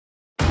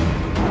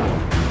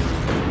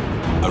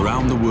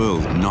Around the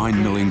world,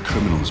 9 million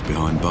criminals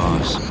behind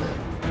bars.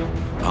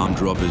 Armed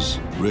robbers,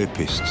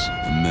 rapists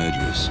and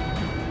murderers.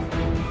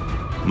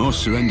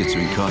 Most surrender to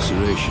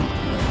incarceration,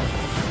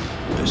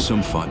 but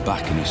some fight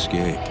back and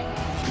escape.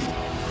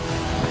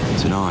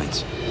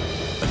 Tonight,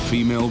 a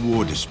female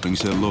warder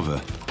springs her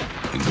lover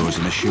and goes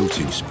on a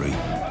shooting spree.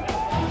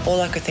 All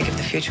I could think of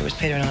the future was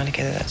Peter and I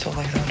together, that's all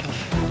I thought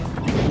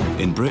of.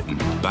 In Britain,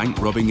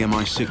 bank-robbing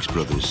MI6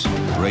 brothers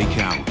break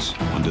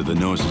out under the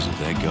noses of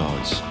their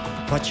guards.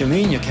 What you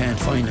mean you can't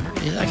find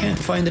them? I can't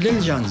find the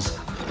Little Johns.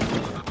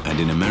 And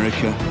in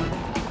America,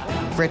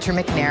 Richard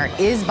McNair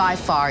is by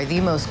far the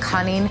most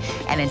cunning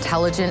and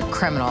intelligent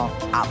criminal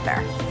out there.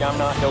 I'm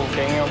not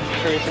okay,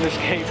 I'm curious to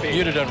escape.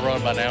 You'd have done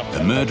run by now.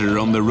 a murderer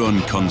on the run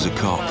cons a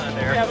cop.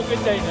 Have a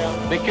good day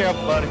now. Be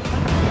careful, buddy.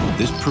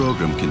 This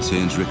programme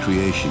contains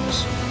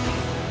recreations.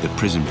 The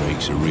prison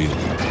breaks are real.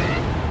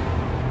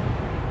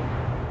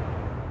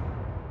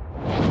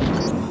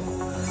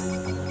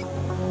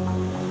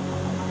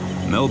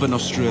 Melbourne,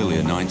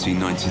 Australia,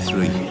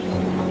 1993.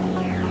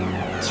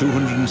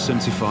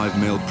 275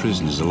 male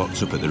prisoners are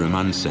locked up at the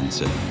remand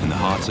centre in the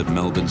heart of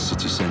Melbourne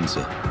city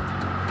centre.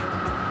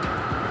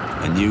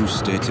 A new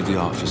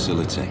state-of-the-art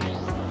facility.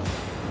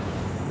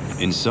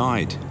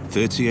 Inside,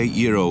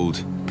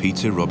 38-year-old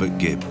Peter Robert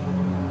Gibb,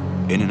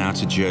 in and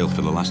out of jail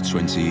for the last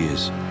 20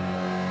 years.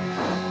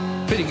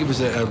 Peter Gibb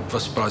was, I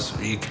suppose,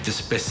 you could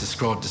just best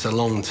described as a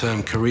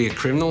long-term career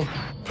criminal.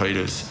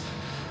 Peter's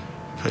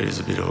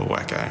a bit of a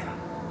wacko,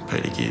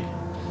 Peter Gibb,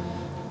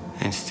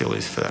 and still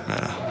is for that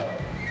matter.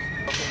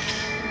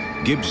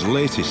 Gibb's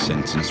latest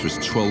sentence was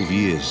 12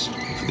 years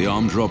for the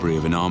armed robbery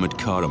of an armoured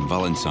car on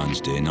Valentine's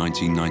Day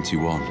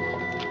 1991.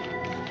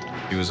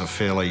 He was a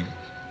fairly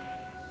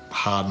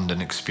hardened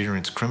and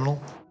experienced criminal.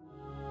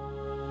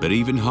 But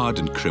even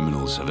hardened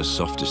criminals have a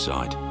softer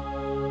side.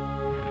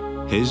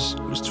 His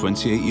was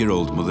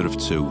 28-year-old mother of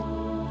two,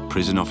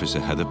 prison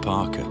officer Heather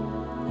Parker,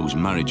 whose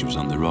marriage was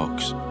on the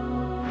rocks.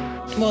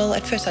 Well,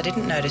 at first I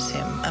didn't notice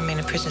him. I mean,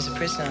 a prisoner's a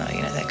prisoner,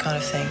 you know, that kind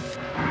of thing.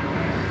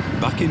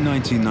 Back in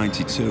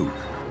 1992,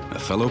 a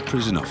fellow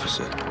prison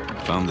officer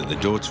found that the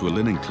door to a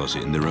linen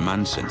closet in the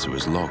remand centre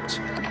was locked.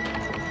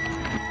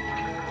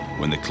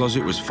 When the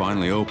closet was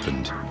finally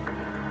opened,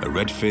 a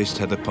red-faced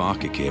Heather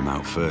Parker came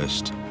out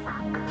first,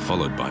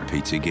 followed by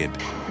Peter Gibb.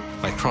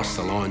 They crossed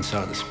the line,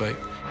 so to speak.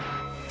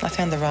 I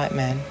found the right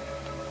man.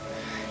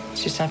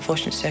 It's just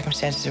unfortunate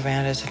circumstances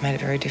around us have made it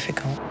very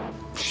difficult.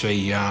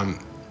 She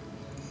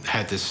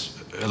had this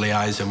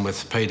liaison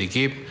with Peter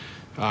Gibb,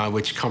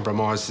 which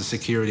compromised the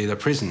security of the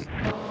prison.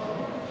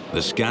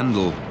 The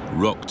scandal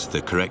rocked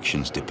the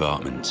corrections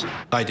department.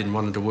 They didn't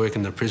want her to work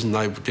in the prison,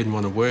 they didn't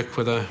want to work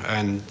with her,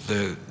 and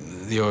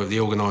the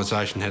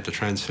organisation had to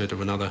transfer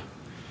to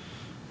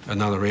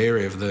another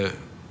area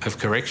of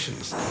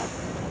corrections.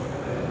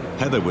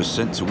 Heather was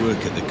sent to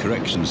work at the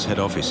corrections head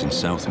office in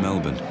South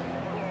Melbourne,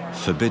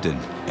 forbidden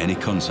any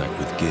contact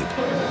with Gibb.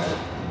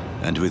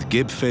 And with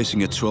Gibb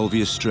facing a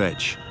 12-year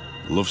stretch,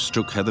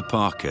 love-struck Heather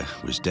Parker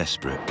was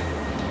desperate.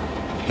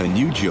 Her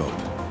new job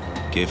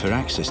gave her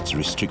access to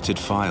restricted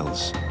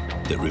files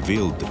that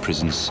revealed the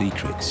prison's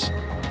secrets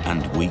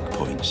and weak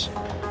points.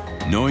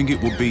 Knowing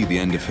it would be the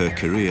end of her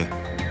career,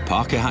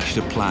 Parker hatched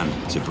a plan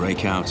to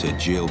break out her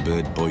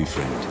jailbird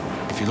boyfriend.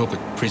 If you look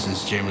at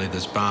prisons, generally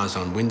there's bars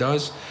on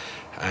windows,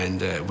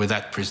 and with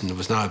that prison there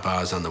was no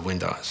bars on the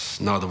windows.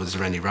 Neither was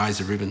there any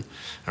razor ribbon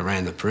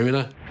around the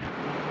perimeter.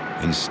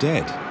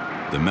 Instead,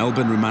 the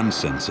Melbourne Remand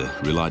Centre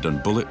relied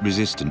on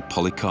bullet-resistant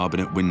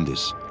polycarbonate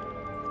windows.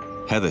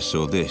 Heather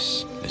saw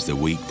this as the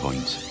weak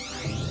point.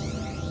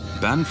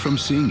 Banned from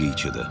seeing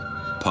each other,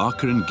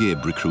 Parker and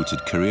Gibb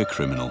recruited career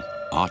criminal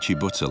Archie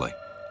Butterley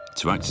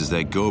to act as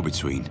their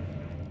go-between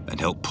and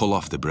help pull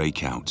off the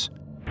breakout.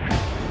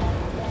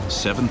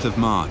 7th of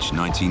March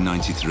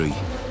 1993.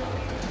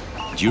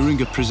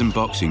 During a prison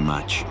boxing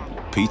match,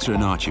 Peter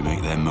and Archie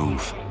make their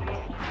move.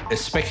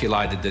 It's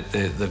speculated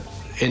that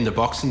in the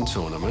boxing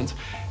tournament,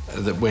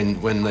 that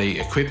when the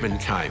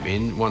equipment came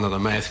in, one of the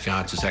mouth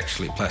guards was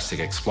actually plastic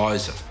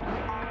explosive.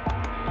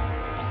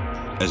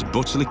 As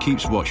Butterley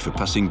keeps watch for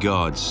passing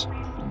guards,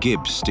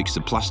 Gibb sticks the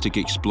plastic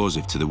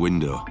explosive to the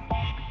window.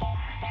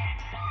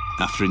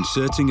 After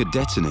inserting a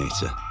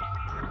detonator,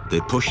 they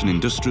push an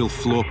industrial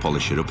floor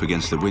polisher up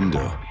against the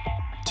window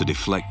to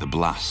deflect the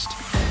blast.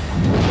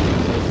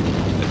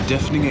 A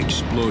deafening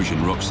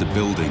explosion rocks the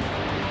building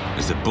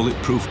as the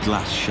bulletproof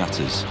glass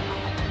shatters.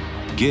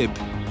 Gibb,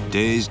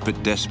 dazed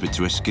but desperate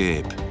to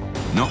escape,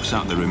 knocks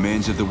out the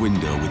remains of the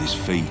window with his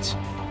feet.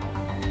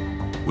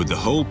 With the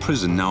whole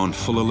prison now on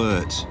full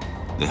alert,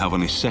 they have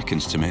only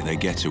seconds to make their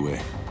getaway.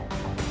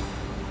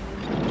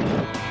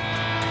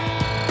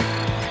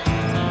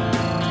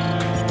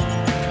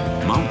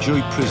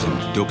 Mountjoy Prison,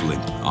 Dublin,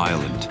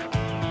 Ireland.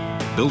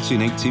 Built in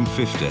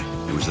 1850,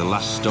 it was the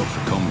last stop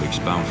for convicts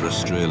bound for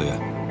Australia,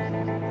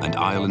 and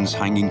Ireland's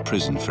hanging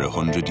prison for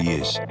 100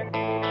 years.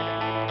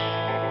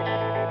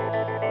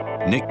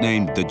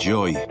 Nicknamed the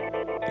Joy,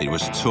 it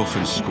was tough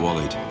and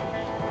squalid,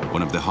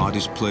 one of the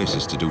hardest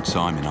places to do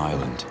time in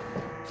Ireland.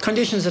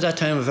 Conditions at that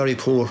time were very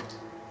poor.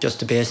 Just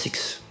the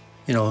basics,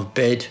 you know,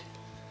 bed,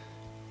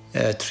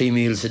 3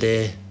 meals a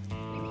day.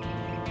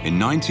 In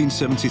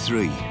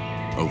 1973,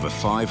 over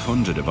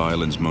 500 of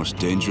Ireland's most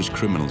dangerous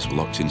criminals were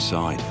locked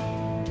inside.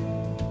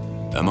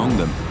 Among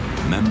them,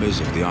 members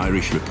of the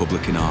Irish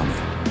Republican Army,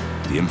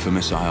 the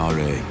infamous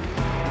IRA.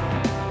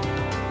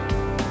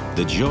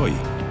 The Joy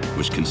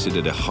was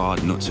considered a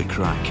hard nut to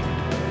crack,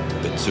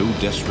 but two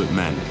desperate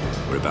men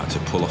were about to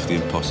pull off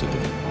the impossible.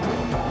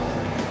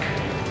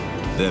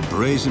 Their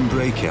brazen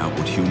breakout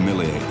would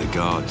humiliate the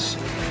guards,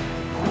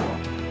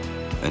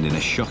 and in a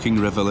shocking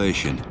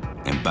revelation,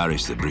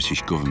 embarrass the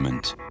British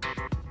government.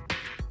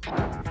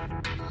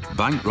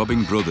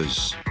 Bank-robbing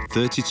brothers,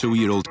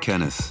 32-year-old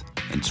Kenneth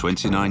and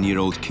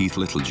 29-year-old Keith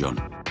Littlejohn,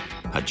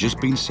 had just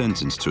been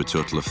sentenced to a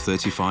total of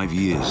 35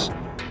 years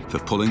for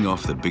pulling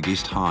off the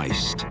biggest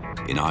heist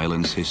in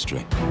Ireland's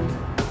history.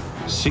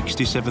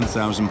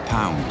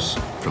 £67,000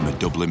 from a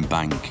Dublin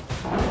bank.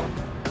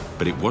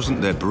 But it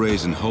wasn't their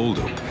brazen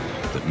hold-up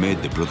that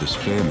made the brothers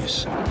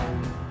famous.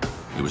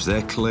 It was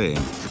their claim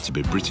to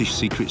be British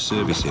Secret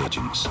Service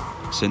agents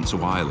sent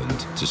to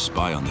Ireland to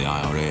spy on the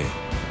IRA.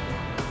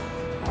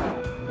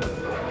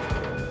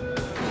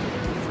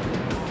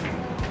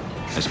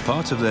 As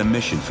part of their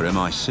mission for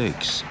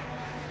MI6,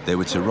 they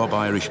were to rob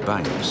Irish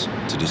banks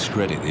to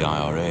discredit the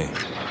IRA.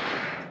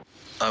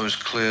 I was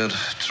cleared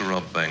to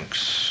rob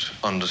banks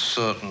under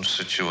certain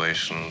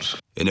situations.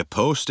 In a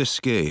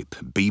post-escape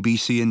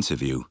BBC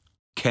interview,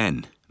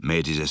 Ken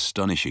made his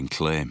astonishing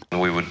claim.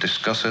 We would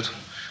discuss it,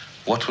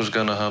 what was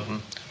going to happen,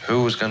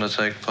 who was going to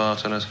take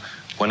part in it,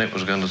 when it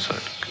was going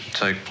to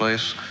take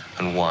place,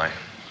 and why.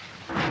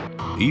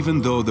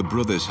 Even though the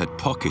brothers had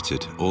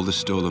pocketed all the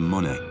stolen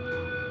money,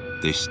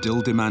 they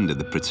still demanded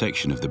the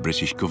protection of the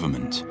British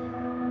government.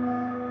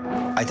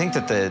 I think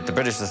that the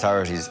British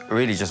authorities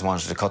really just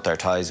wanted to cut their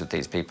ties with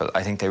these people.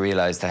 I think they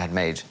realised they had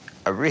made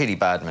a really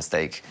bad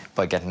mistake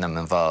by getting them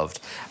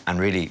involved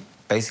and really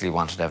basically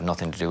wanted to have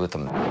nothing to do with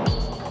them.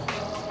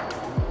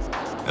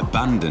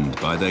 Abandoned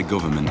by their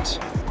government,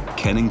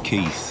 Ken and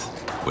Keith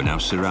were now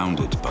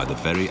surrounded by the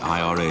very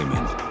IRA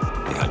men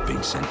they had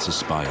been sent to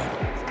spy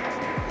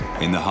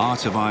on. In the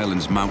heart of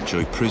Ireland's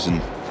Mountjoy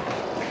prison,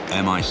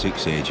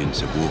 MI6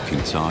 agents are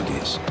walking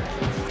targets.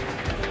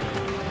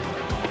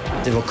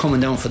 They were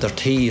coming down for their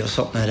tea or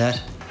something like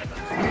that.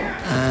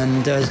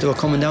 And as they were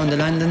coming down the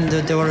landing,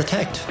 they were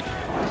attacked.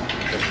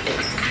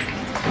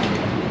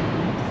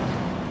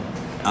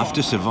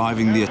 After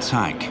surviving the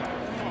attack,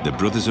 the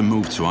brothers are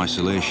moved to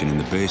isolation in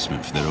the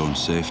basement for their own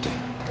safety.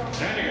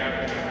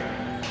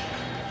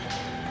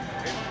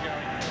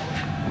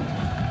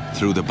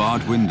 Through the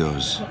barred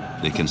windows,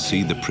 they can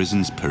see the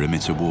prison's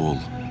perimeter wall.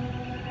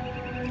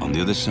 On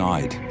the other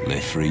side lay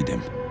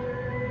freedom.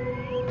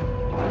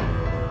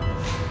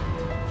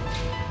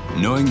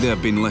 Knowing they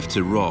have been left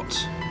to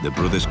rot, the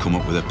brothers come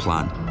up with a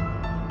plan.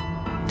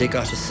 They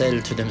got a cell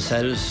to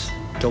themselves,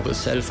 double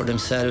cell for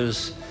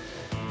themselves,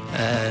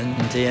 and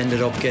they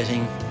ended up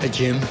getting a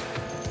gym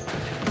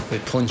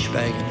with punch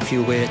bag and a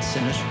few weights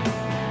in it.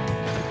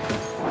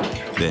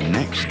 Their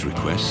next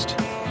request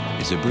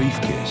is a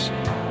briefcase.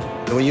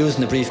 They were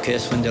using the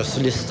briefcase when their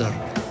solicitor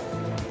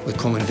would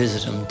come and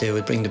visit them. They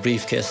would bring the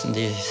briefcase and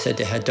they said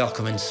they had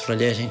documents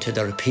relating to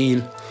their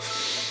appeal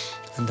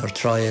and their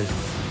trial.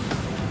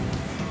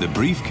 The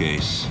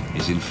briefcase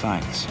is in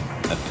fact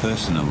a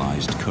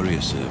personalised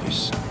courier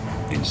service.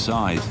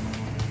 Inside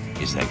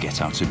is their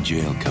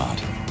get-out-of-jail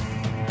card.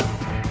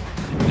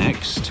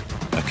 Next,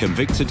 a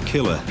convicted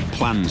killer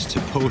plans to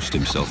post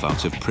himself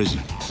out of prison.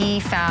 He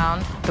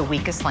found the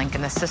weakest link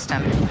in the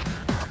system.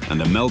 And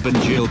the Melbourne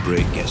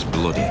jailbreak gets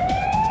bloody.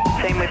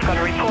 Team, we've got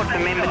a report of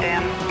a member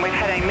down. We've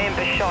had a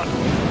member shot.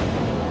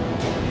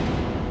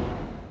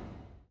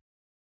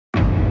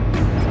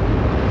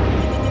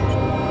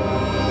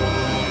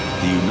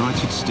 The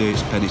United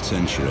States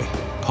Penitentiary,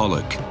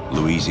 Pollock,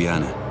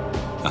 Louisiana,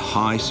 a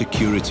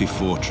high-security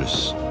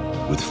fortress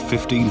with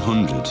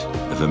 1,500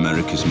 of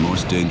America's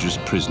most dangerous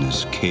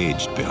prisoners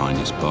caged behind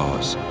its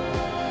bars.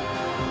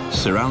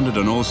 Surrounded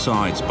on all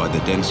sides by the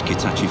dense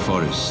Kitachi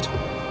forest,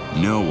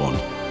 no one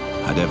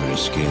had ever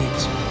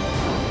escaped.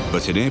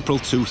 But in April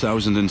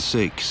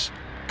 2006,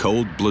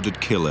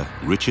 cold-blooded killer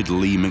Richard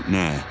Lee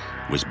McNair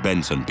was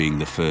bent on being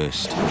the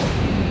first.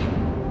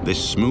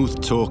 This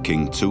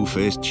smooth-talking,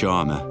 two-faced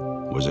charmer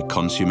was a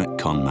consummate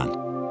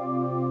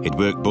conman. He'd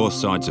worked both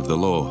sides of the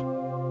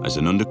law, as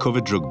an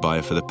undercover drug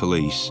buyer for the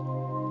police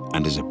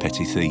and as a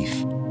petty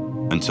thief,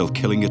 until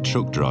killing a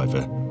truck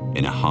driver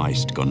in a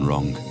heist gone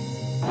wrong.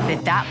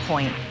 At that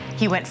point,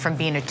 he went from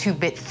being a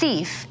two-bit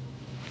thief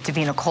to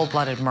being a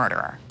cold-blooded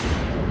murderer.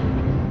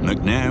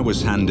 McNair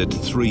was handed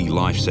 3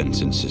 life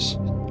sentences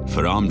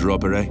for armed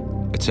robbery,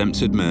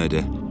 attempted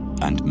murder,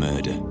 and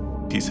murder.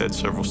 He's had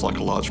several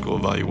psychological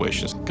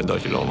evaluations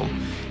conducted on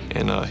him,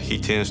 and he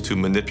tends to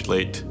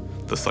manipulate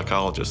the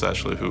psychologists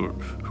actually who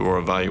are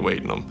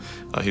evaluating him.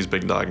 He's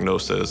been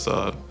diagnosed as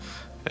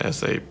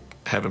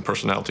having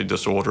personality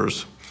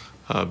disorders,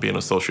 being a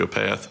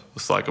sociopath, a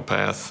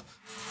psychopath.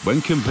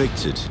 When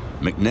convicted,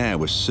 McNair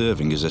was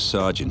serving as a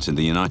sergeant in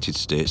the United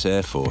States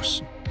Air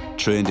Force.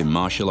 trained in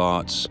martial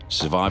arts,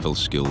 survival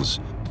skills,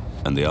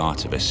 and the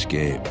art of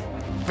escape.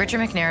 Richard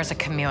McNair is a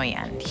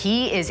chameleon.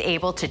 He is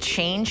able to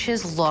change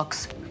his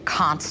looks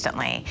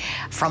constantly,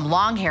 from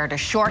long hair to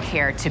short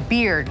hair to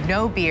beard,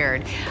 no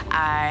beard,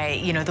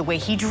 you know, the way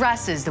he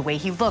dresses, the way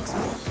he looks.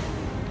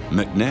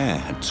 McNair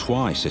had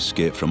twice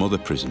escaped from other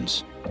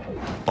prisons.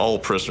 All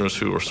prisoners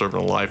who are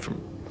serving a life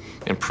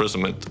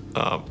imprisonment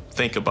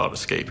think about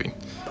escaping.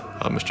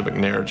 Mr.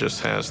 McNair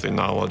just has the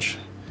knowledge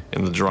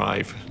and the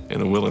drive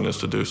and the willingness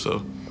to do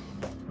so.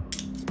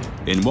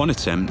 In one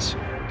attempt,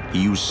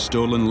 he used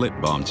stolen lip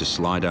balm to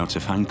slide out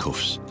of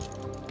handcuffs.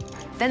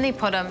 Then they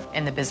put him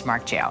in the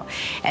Bismarck jail.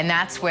 And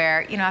that's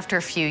where, you know, after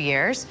a few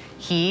years,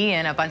 he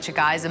and a bunch of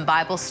guys in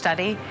Bible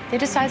study, they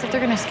decide that they're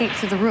gonna escape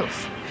through the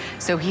roof.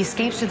 So he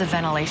escapes through the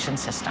ventilation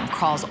system,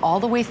 crawls all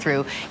the way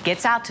through,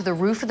 gets out to the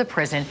roof of the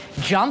prison,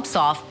 jumps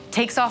off,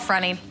 takes off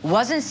running,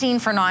 wasn't seen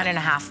for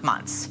 9.5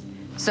 months.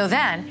 So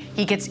then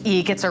he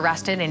gets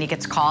arrested and he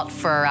gets caught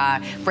for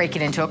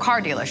breaking into a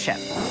car dealership.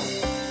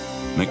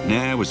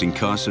 McNair was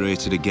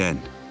incarcerated again.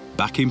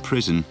 Back in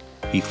prison,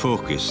 he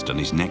focused on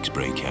his next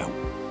breakout.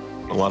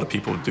 A lot of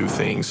people do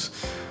things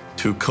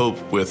to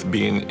cope with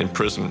being in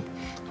prison.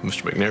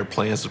 Mr. McNair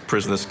plans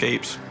prison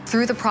escapes.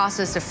 Through the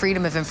process, the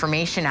Freedom of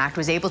Information Act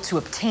was able to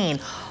obtain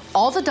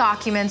all the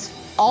documents,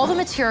 all the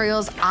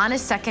materials on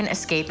his second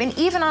escape, and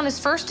even on his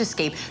first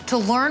escape, to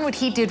learn what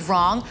he did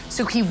wrong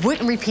so he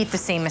wouldn't repeat the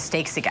same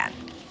mistakes again.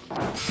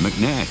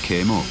 McNair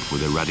came up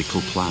with a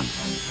radical plan.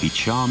 He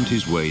charmed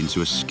his way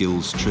into a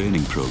skills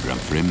training program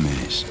for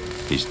inmates.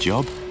 His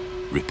job?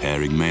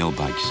 Repairing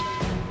mailbags.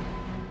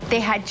 They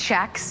had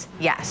checks,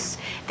 yes.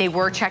 They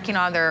were checking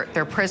on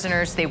their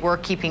prisoners. They were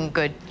keeping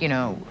good, you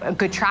know, a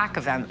good track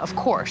of them, of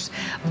course.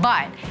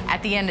 But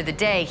at the end of the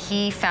day,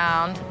 he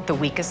found the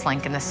weakest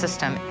link in the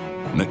system.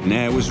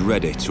 McNair was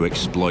ready to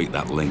exploit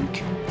that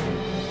link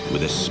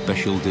with a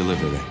special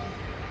delivery.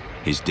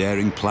 His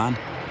daring plan?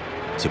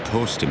 To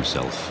post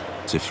himself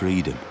to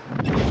freedom.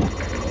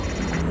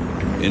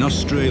 In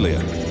Australia,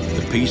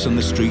 the peace on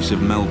the streets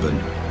of Melbourne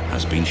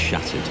has been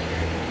shattered.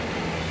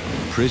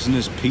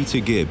 Prisoners Peter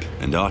Gibb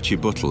and Archie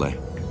Butler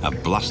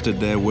have blasted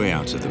their way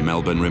out of the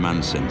Melbourne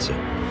Remand Centre.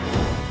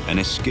 An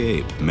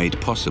escape made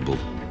possible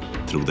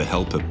through the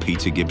help of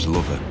Peter Gibb's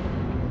lover,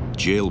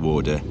 jail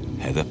warder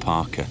Heather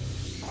Parker.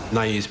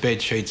 They use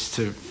bed sheets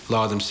to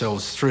lower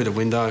themselves through the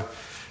window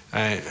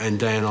and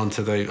down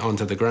onto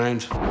the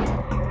ground.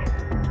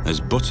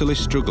 As Butterley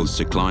struggles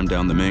to climb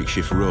down the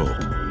makeshift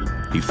rope,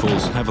 he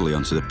falls heavily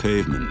onto the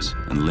pavement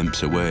and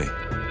limps away.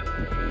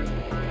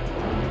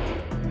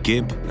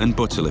 Gibb and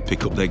Butterley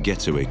pick up their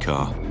getaway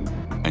car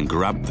and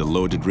grab the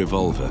loaded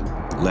revolver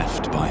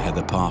left by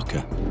Heather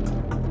Parker.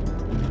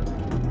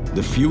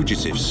 The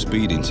fugitives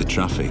speed into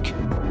traffic,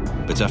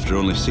 but after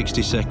only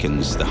 60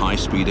 seconds, the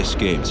high-speed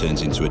escape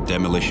turns into a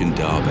demolition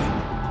derby,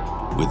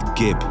 with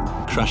Gibb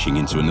crashing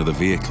into another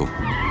vehicle.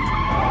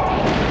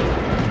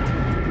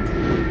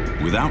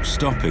 Without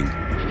stopping,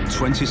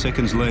 20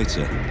 seconds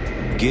later,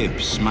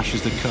 Gibb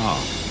smashes the car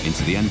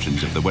into the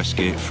entrance of the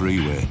Westgate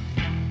Freeway.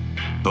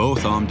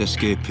 Both armed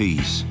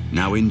escapees,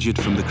 now injured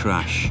from the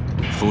crash,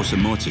 force a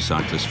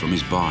motorcyclist from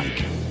his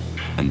bike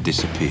and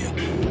disappear.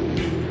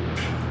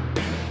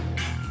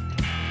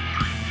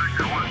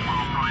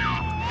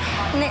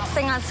 Next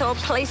thing I saw a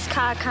police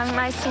car come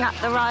racing up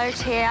the road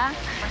here,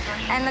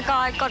 and the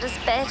guy got his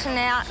baton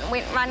out and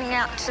went running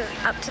up to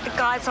the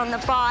guys on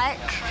the bike.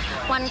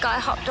 One guy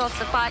hopped off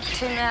the bike,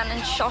 turned around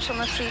and shot him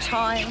a few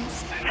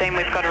times. Team,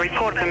 we've got a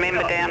report of a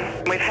member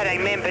down. We've had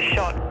a member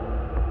shot.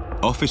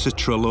 Officer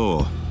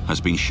Trelaw has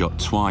been shot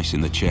twice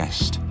in the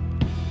chest.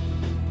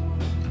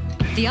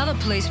 The other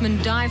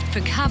policeman dived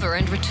for cover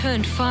and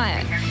returned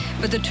fire,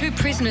 but the two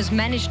prisoners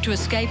managed to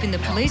escape in the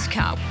police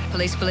car.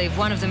 Police believe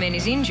one of the men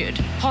is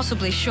injured,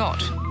 possibly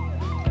shot.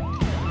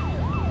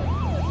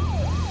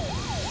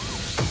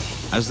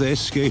 As they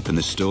escape in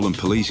the stolen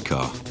police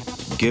car,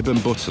 Gibb and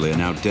Butterley are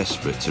now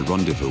desperate to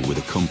rendezvous with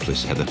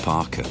accomplice Heather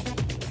Parker.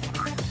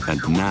 And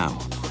now,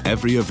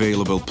 every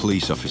available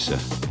police officer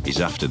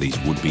is after these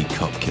would-be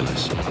cop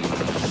killers.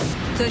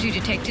 30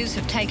 detectives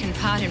have taken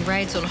part in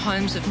raids on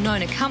homes of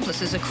known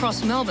accomplices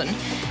across Melbourne,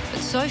 but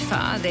so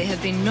far there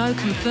have been no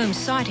confirmed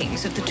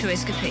sightings of the two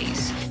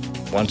escapees.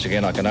 Once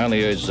again, I can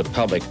only urge the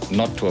public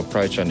not to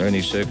approach under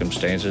any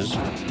circumstances.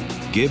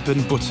 Gibb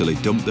and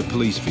Butterley dump the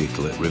police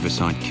vehicle at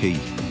Riverside Quay,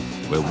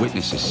 where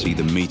witnesses see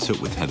them meet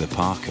up with Heather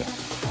Parker.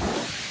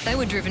 They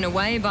were driven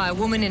away by a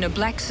woman in a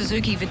black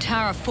Suzuki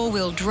Vitara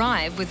four-wheel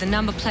drive with the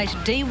number plate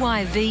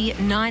DYV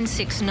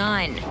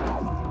 969.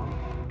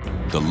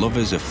 The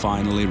lovers are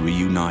finally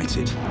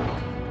reunited,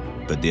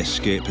 but the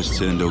escape has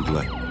turned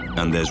ugly,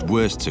 and there's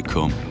worse to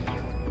come.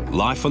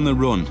 Life on the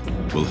run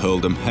will hurl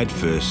them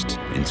headfirst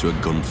into a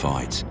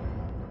gunfight.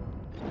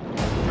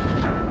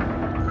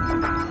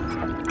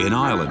 In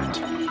Ireland,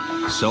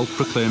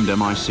 self-proclaimed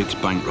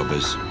MI6 bank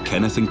robbers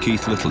Kenneth and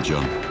Keith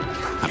Littlejohn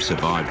have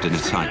survived an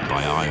attack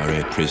by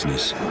IRA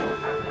prisoners.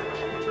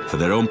 For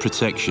their own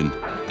protection,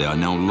 they are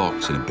now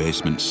locked in a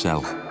basement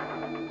cell.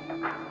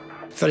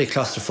 Very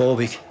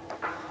claustrophobic.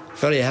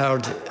 very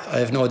hard. I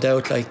have no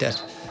doubt like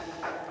that.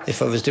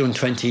 If I was doing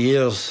 20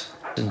 years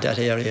in that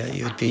area,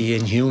 you'd be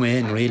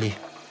inhumane, really.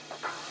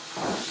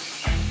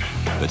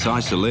 But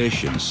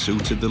isolation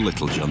suited the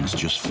Littlejohns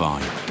just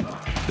fine.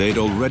 They'd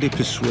already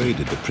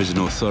persuaded the prison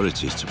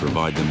authorities to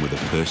provide them with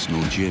a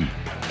personal gym.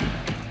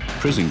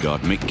 Prison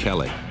guard Mick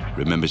Kelly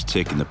remembers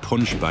taking the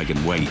punch bag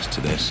and weights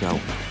to their cell.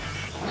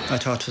 I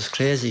thought it was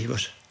crazy,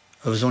 but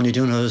I was only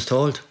doing what I was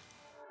told.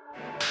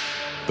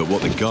 But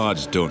what the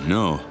guards don't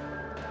know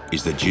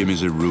is the gym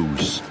is a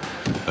ruse,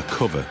 a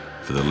cover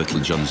for the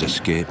Littlejohns'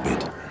 escape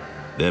bid.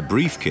 Their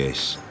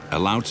briefcase,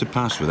 allowed to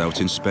pass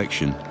without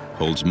inspection,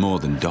 holds more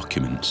than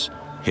documents.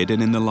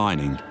 Hidden in the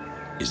lining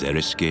is their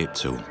escape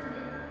tool.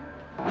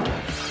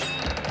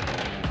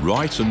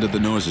 Right under the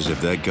noses of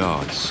their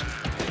guards,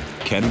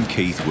 Ken and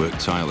Keith work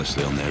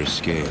tirelessly on their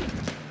escape.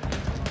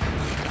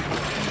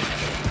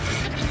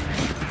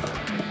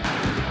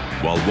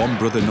 While one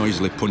brother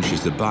noisily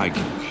punches the bag,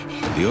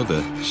 the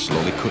other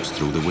slowly cuts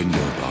through the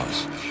window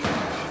bars.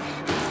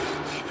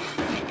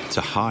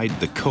 To hide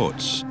the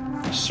cuts,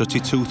 sooty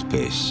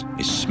toothpaste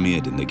is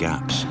smeared in the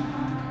gaps.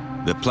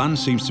 The plan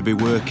seems to be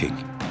working,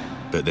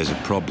 but there's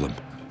a problem.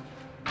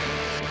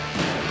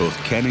 Both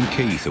Ken and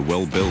Keith are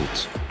well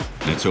built,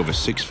 and at over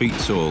 6 feet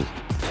tall,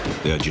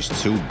 they are just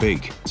too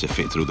big to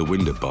fit through the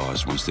window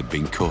bars once they've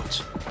been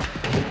cut.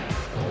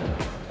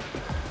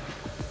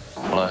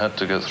 Well, I had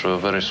to get through a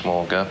very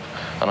small gap,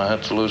 and I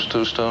had to lose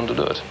 2 stone to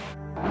do it.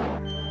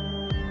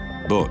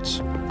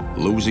 But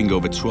losing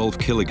over 12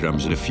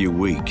 kilograms in a few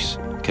weeks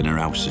can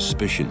arouse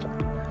suspicion.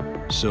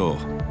 So,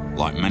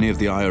 like many of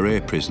the IRA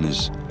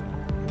prisoners,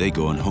 they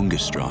go on hunger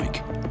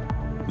strike.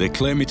 They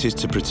claim it is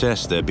to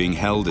protest their being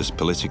held as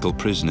political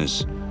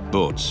prisoners,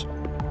 but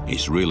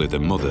it's really the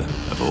mother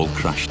of all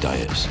crash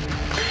diets.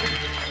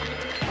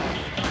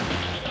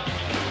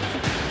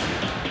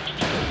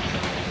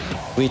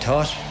 We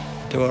thought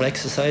they were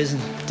exercising,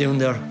 doing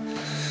their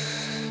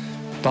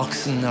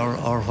boxing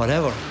or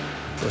whatever,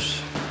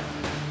 but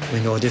we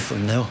know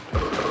different now.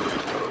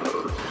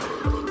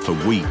 For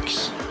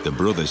weeks, the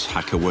brothers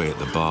hack away at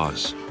the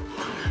bars.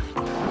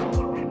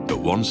 But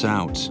once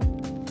out,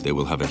 they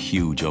will have a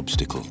huge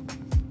obstacle.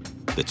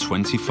 The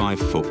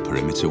 25-foot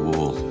perimeter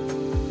wall.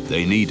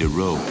 They need a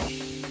rope.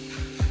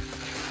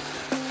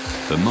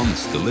 For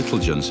months, the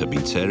Littlejohns have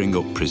been tearing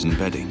up prison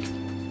bedding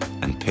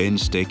and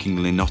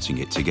painstakingly knotting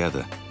it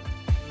together.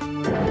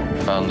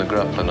 And the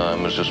grappling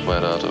iron was just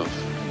made out of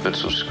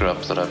bits of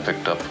scrap that I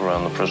picked up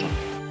around the prison.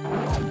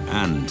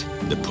 And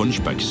the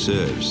punch bag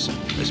serves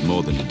as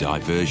more than a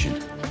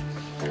diversion.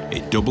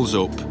 It doubles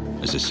up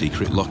as a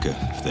secret locker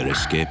for their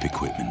escape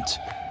equipment.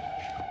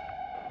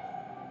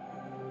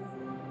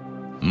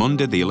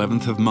 Monday, the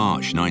 11th of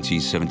March,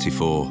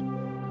 1974.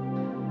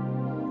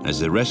 As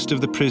the rest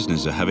of the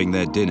prisoners are having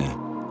their dinner,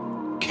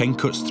 Ken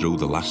cuts through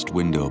the last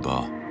window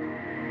bar.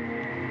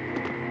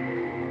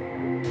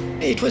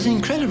 It was an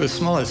incredible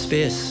small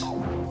space.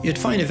 You'd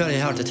find it very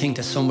hard to think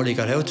that somebody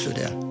got out through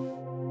there.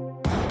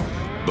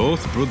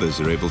 Both brothers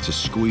are able to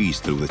squeeze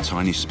through the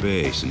tiny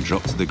space and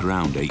drop to the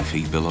ground 8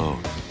 feet below.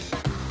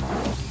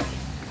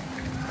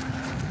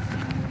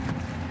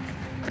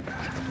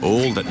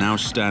 All that now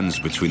stands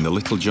between the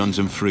Littlejohns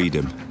and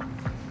freedom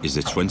is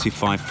the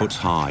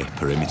 25-foot-high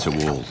perimeter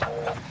wall.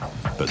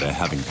 But they're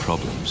having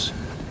problems.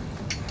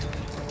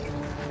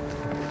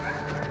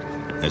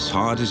 As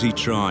hard as he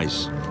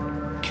tries,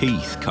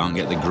 Keith can't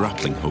get the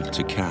grappling hook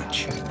to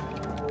catch.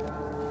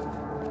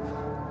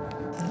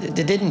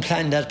 They didn't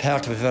plan that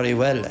part of it very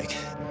well, like.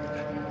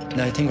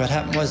 And I think what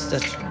happened was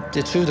that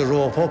they threw the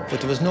rope up, but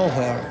there was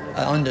nowhere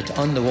on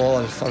the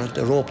wall for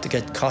the rope to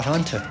get caught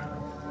onto.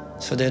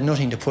 So they had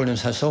nothing to pull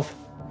themselves up.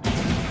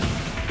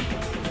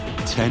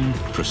 10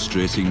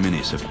 frustrating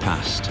minutes have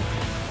passed.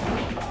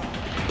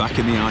 Back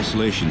in the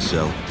isolation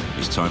cell,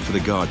 it's time for the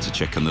guard to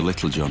check on the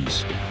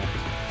Littlejohns.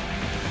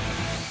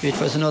 It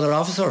was another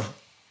officer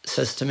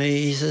says to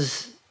me, he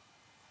says,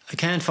 "I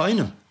can't find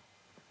him."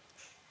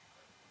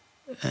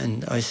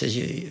 And I says,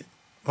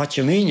 "What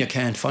do you mean you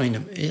can't find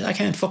him?" He said, "I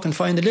can't fucking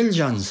find the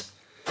Littlejohns."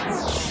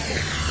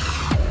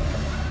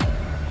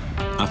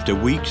 After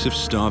weeks of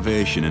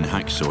starvation and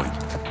hacksawing,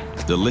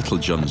 the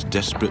Littlejohns'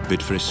 desperate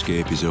bid for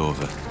escape is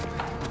over.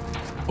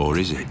 Or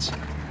is it?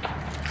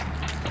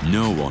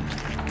 No one,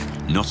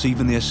 not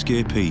even the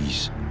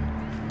escapees,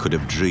 could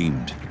have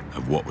dreamed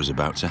of what was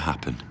about to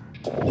happen.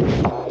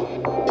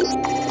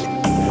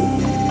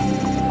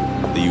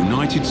 The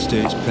United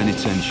States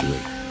Penitentiary,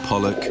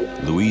 Pollock,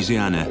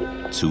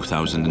 Louisiana,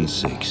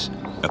 2006.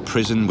 A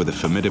prison with a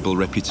formidable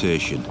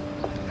reputation.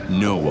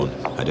 No one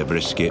had ever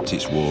escaped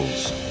its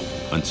walls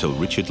until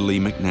Richard Lee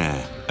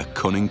McNair, a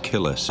cunning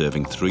killer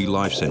serving 3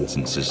 life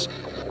sentences,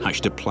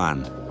 hatched a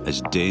plan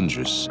as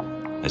dangerous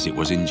as it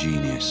was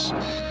ingenious.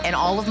 In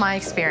all of my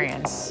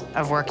experience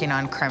of working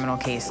on criminal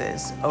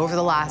cases over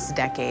the last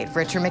decade,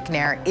 Richard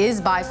McNair is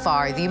by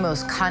far the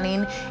most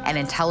cunning and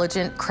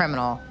intelligent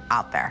criminal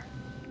out there.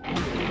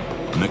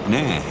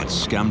 McNair had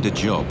scammed a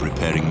job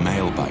repairing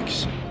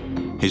mailbags.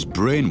 His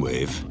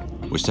brainwave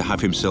was to have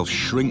himself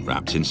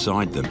shrink-wrapped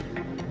inside them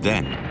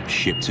then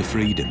shipped to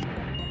freedom,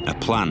 a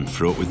plan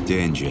fraught with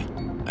danger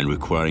and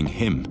requiring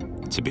him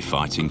to be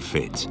fighting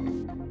fit.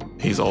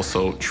 He's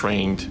also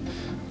trained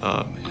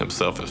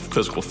himself in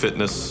physical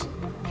fitness.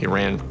 He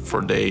ran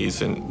for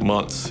days and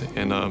months,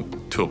 and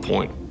to a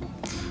point,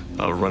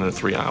 running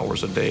 3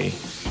 hours a day.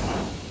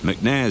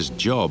 McNair's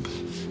job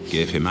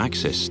gave him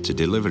access to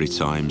delivery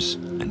times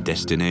and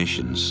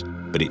destinations,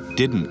 but it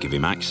didn't give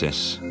him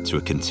access to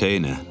a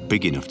container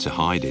big enough to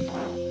hide in.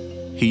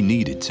 He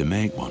needed to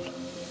make one.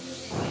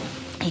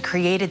 He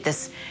created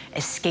this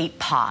escape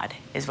pod,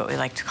 is what we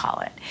like to call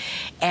it.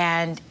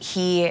 And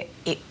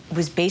it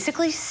was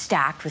basically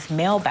stacked with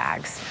mail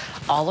bags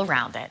all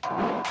around it.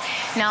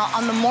 Now,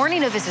 on the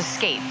morning of his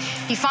escape,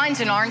 he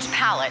finds an orange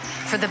pallet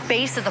for the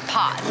base of the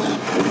pod,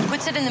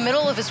 puts it in the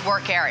middle of his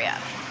work area.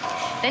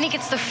 Then he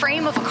gets the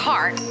frame of a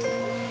cart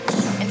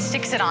and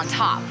sticks it on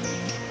top.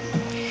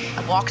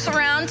 Walks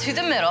around to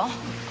the middle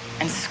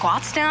and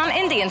squats down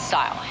Indian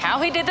style.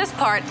 How he did this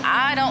part,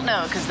 I don't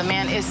know, because the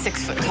man is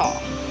 6 foot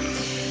tall.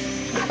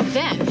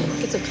 Then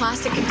gets a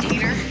plastic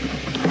container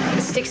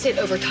and sticks it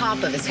over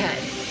top of his head.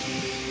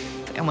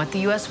 And what the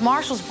U.S.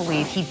 Marshals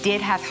believe, he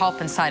did have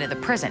help inside of the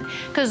prison,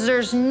 because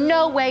there's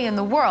no way in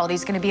the world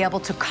he's going to be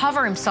able to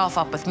cover himself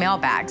up with mail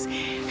bags,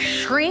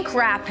 shrink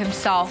wrap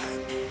himself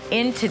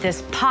into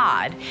this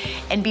pod,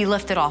 and be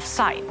lifted off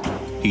site.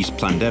 He's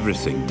planned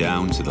everything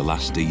down to the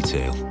last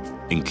detail,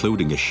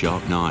 including a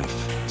sharp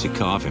knife to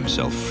carve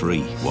himself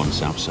free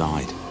once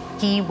outside.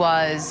 He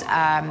was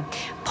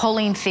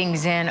pulling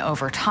things in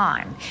over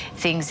time,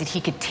 things that he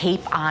could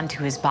tape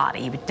onto his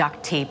body. He would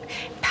duct tape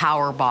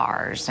power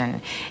bars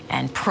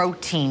and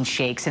protein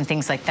shakes and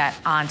things like that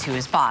onto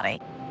his body.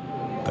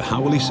 But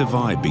how will he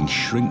survive being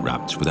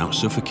shrink-wrapped without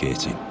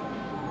suffocating?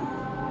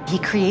 He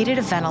created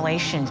a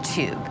ventilation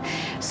tube.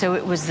 So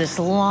it was this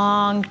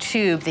long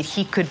tube that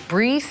he could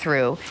breathe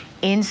through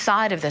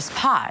inside of this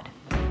pod.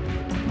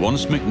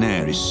 Once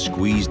McNair is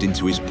squeezed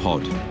into his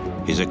pod,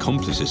 his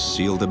accomplices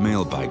seal the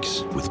mail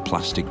bags with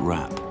plastic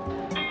wrap.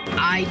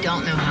 I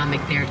don't know how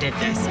McNair did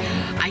this.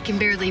 I can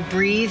barely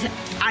breathe.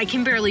 I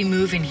can barely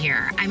move in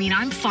here. I mean,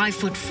 I'm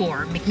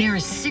 5'4". McNair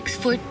is 6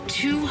 foot,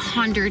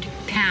 200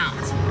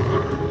 pounds.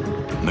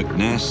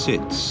 McNair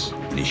sits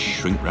in his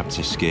shrink-wrapped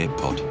escape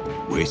pod,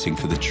 waiting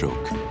for the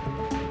truck.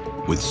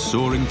 With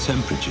soaring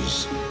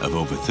temperatures of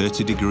over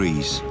 30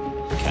 degrees,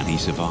 can he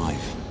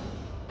survive?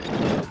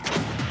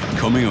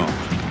 Coming up.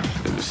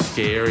 It was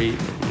scary,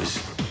 it was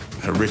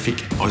horrific.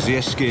 Aussie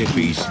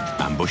escapees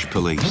ambush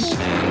police.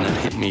 And it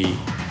hit me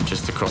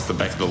just across the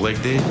back of the leg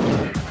there.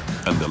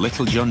 And the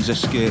Little John's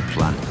escape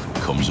plan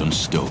comes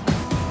unstuck.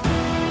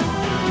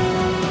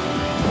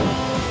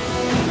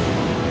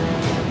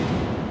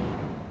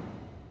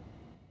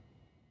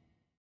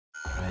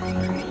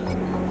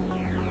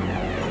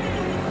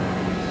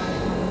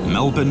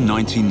 Melbourne,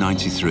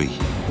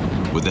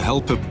 1993. With the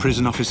help of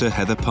prison officer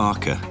Heather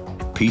Parker,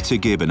 Peter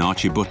Gibb and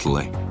Archie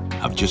Butterley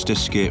have just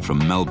escaped from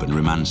Melbourne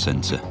Remand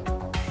Centre.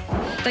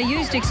 They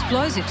used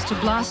explosives to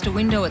blast a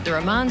window at the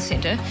remand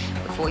centre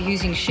before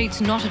using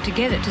sheets knotted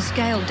together to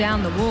scale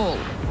down the wall.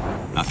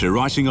 After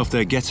writing off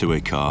their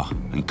getaway car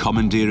and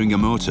commandeering a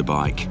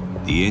motorbike,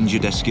 the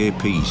injured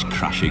escapees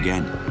crash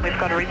again. We've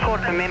got a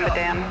report of a member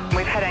down.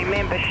 We've had a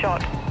member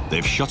shot.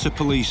 They've shot a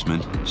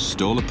policeman,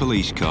 stole a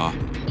police car,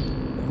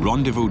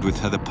 rendezvoused with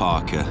Heather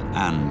Parker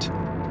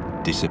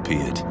and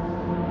disappeared.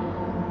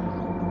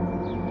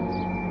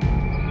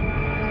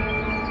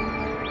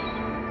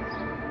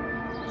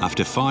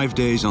 After 5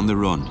 days on the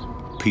run,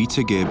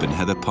 Peter Gibb and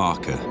Heather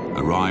Parker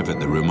arrive at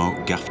the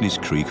remote Gaffney's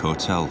Creek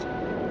Hotel,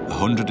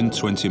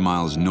 120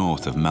 miles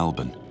north of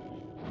Melbourne.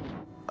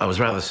 I was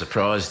rather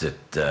surprised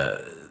at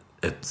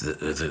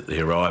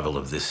the arrival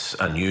of this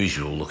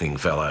unusual-looking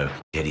fellow.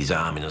 He had his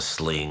arm in a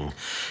sling,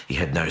 he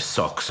had no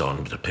socks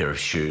on but a pair of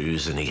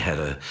shoes, and he had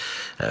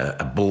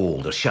a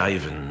bald, a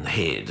shaven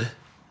head,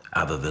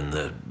 other than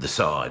the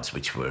sides,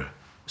 which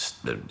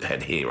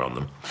had hair on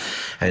them.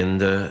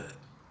 And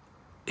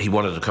he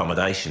wanted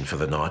accommodation for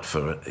the night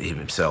for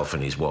himself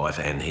and his wife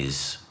and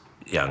his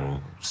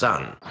young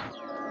son.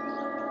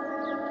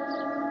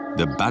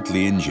 The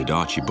badly injured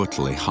Archie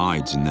Butterley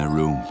hides in their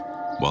room,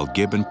 while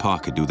Gibb and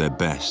Parker do their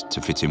best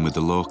to fit in with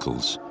the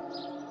locals.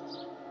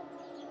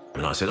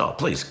 And I said, oh,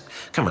 please,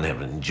 come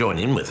and join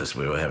in with us.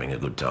 We were having a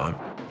good time.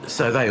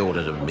 So they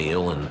ordered a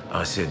meal, and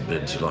I said,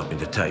 would you like me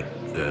to take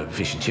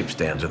fish and chips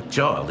down to the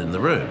child in the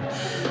room?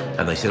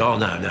 And they said, oh,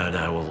 no,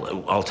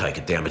 well, I'll take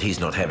it down, but he's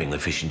not having the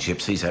fish and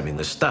chips, he's having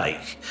the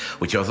steak,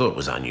 which I thought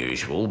was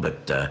unusual,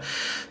 but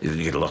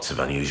you get lots of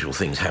unusual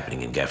things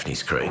happening in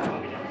Gaffney's Creek.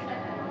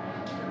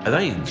 And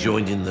they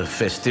joined in the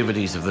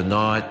festivities of the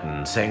night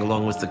and sang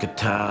along with the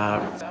guitar.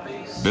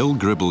 Bill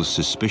Gribble's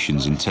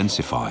suspicions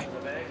intensify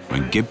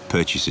when Gibb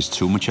purchases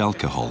too much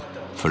alcohol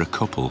for a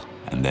couple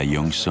and their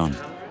young son.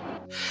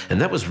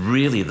 And that was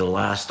really the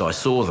last I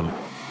saw them.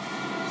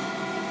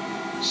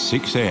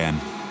 6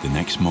 a.m. the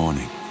next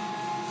morning.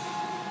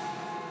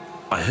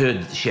 I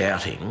heard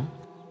shouting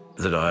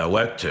that I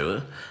awoke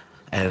to,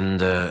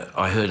 and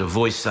I heard a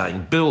voice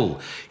saying, Bill,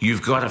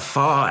 you've got a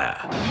fire.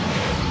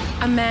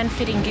 A man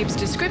fitting Gibbs'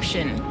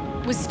 description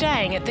was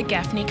staying at the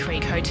Gaffney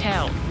Creek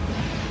Hotel.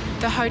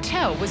 The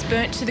hotel was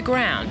burnt to the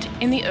ground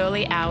in the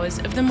early hours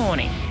of the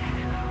morning.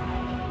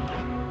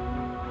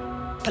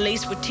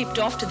 Police were tipped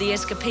off to the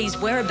escapees'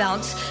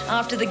 whereabouts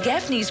after the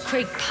Gaffney's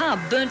Creek pub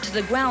burnt to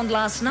the ground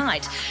last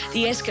night.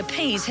 The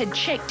escapees had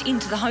checked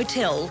into the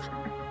hotel.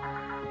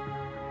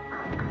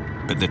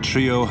 But the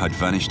trio had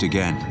vanished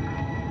again,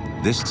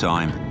 this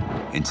time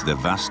into the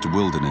vast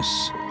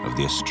wilderness of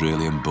the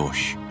Australian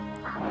bush.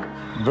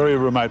 Very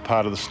remote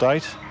part of the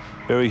state,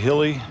 very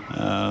hilly,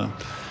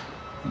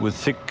 with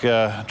thick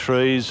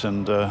trees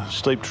and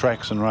steep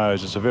tracks and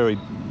roads. It's a very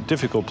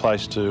difficult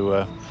place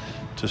to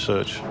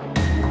search.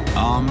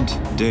 Armed,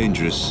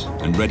 dangerous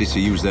and ready to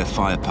use their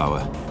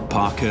firepower,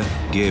 Parker,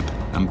 Gibb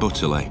and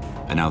Butterley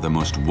are now the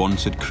most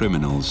wanted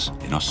criminals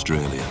in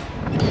Australia.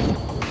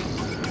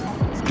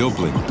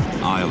 Dublin,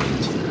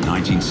 Ireland,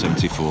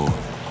 1974.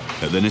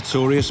 At the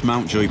notorious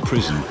Mountjoy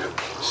prison,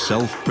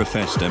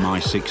 self-professed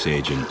MI6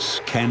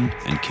 agents Ken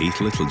and Keith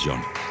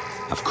Littlejohn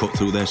have cut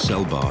through their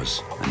cell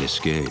bars and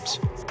escaped.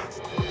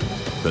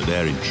 But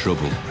they're in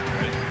trouble.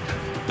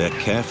 Their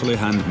carefully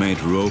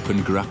handmade rope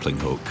and grappling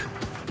hook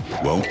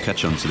won't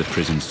catch onto the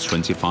prison's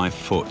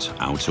 25-foot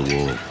outer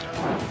wall,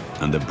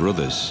 and the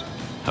brothers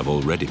have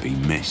already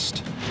been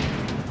missed.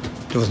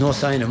 There was no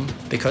sign of them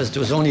because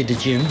there was only the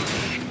gym,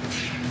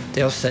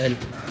 their cell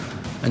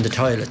and the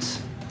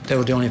toilets. They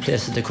were the only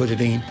places they could have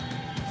been.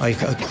 I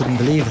couldn't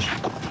believe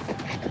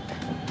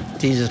it.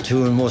 These are two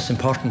of the most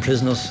important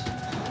prisoners.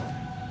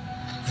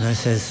 And I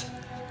says,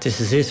 this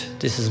is it,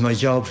 this is my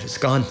job, it's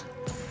gone.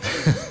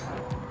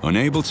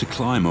 Unable to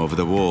climb over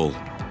the wall,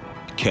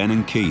 Ken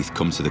and Keith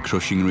come to the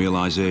crushing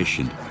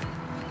realisation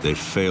they've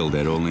failed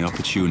their only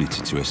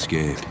opportunity to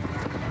escape.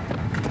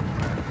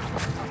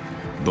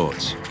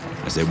 But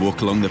as they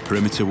walk along the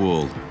perimeter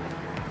wall,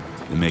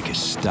 they make a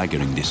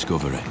staggering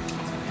discovery.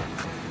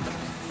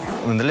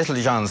 When the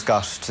Littlejohns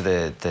got to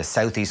the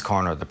southeast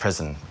corner of the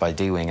prison by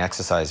D-Wing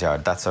exercise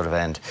yard, that sort of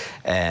end,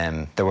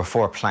 there were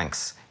 4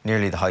 planks,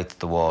 nearly the height of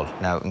the wall.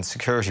 Now, in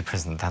security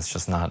prison,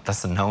 that's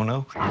a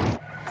no-no.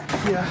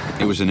 Yeah.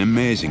 It was an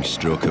amazing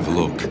stroke of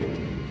luck.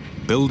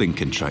 Building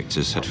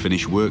contractors had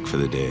finished work for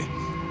the day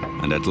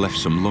and had left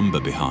some lumber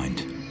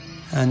behind.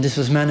 And this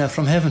was manna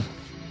from heaven.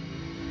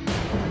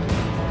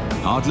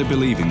 Hardly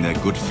believing their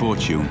good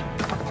fortune,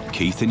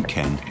 Keith and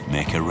Ken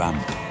make a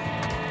ramp.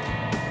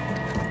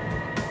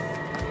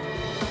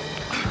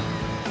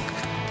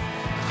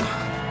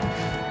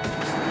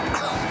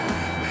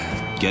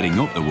 Getting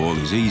up the wall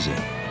is easy.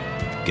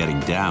 Getting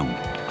down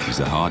is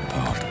the hard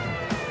part.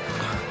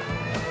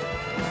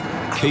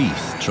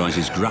 Keith tries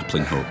his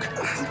grappling hook,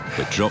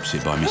 but drops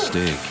it by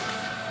mistake.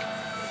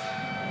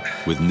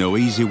 With no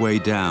easy way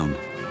down,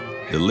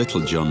 the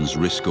Littlejohns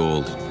risk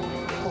all.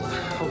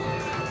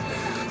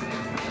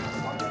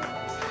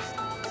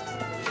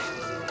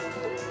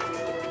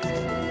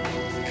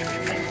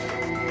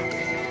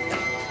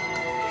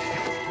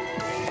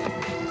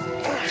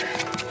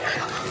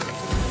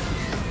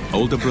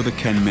 Older brother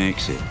Ken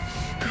makes it,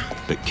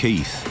 but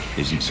Keith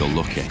isn't so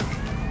lucky.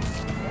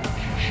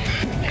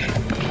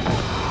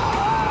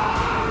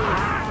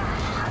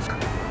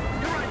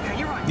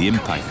 The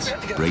impact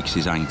breaks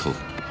his ankle.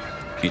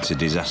 It's a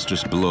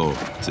disastrous blow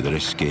to their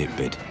escape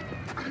bid.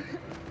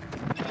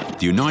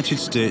 The United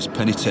States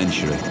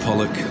Penitentiary,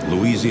 Pollock,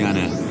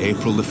 Louisiana,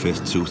 April the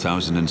 5th,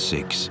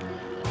 2006.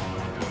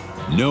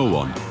 No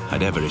one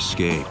had ever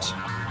escaped,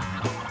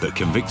 but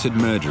convicted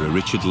murderer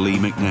Richard Lee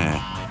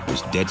McNair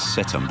was dead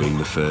set on being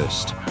the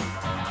first.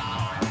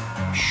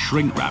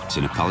 Shrink-wrapped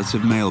in a pallet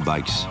of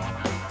mailbags,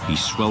 he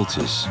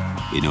swelters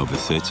in over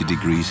 30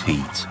 degrees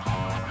heat,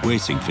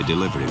 waiting for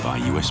delivery by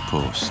US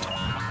Post.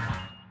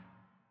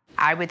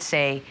 I would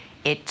say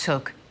it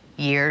took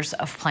years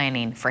of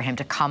planning for him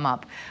to come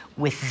up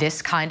with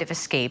this kind of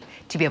escape,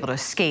 to be able to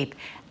escape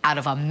out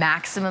of a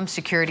maximum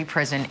security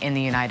prison in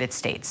the United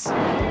States.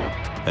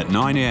 At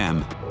 9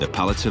 a.m, the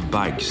pallet of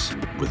bags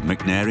with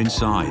McNair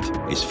inside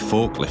is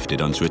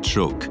forklifted onto a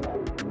truck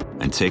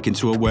and taken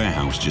to a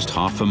warehouse just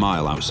half a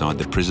mile outside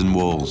the prison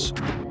walls.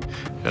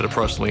 At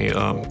approximately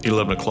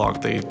 11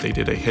 o'clock, they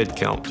did a head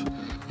count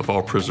of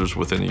all prisoners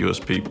within the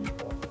USP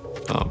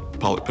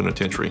Pollock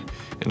Penitentiary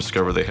and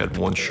discovered they had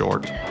 1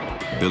 short.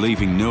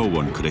 Believing no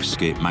one could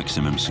escape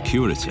maximum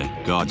security,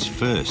 guards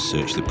first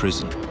searched the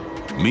prison.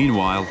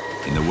 Meanwhile,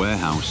 in the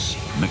warehouse,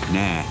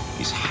 McNair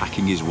is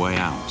hacking his way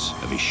out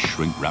of his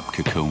shrink-wrapped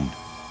cocoon.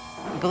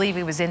 I believe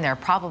he was in there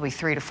probably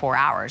 3 to 4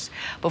 hours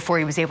before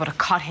he was able to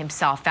cut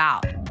himself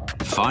out.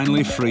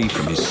 Finally free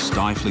from his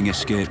stifling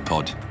escape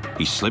pod,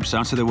 he slips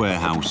out of the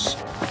warehouse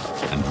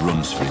and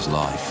runs for his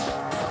life.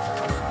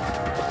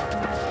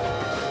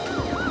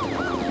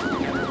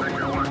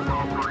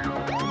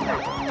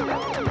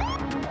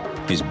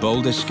 His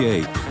bold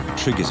escape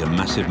triggers a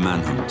massive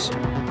manhunt,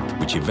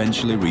 which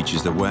eventually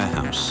reaches the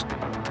warehouse.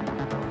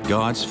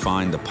 Guards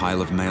find the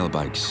pile of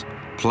mailbags,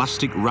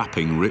 plastic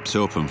wrapping ripped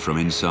open from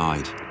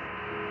inside.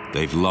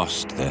 They've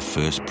lost their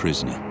first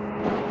prisoner.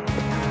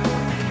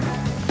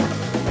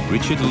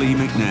 Richard Lee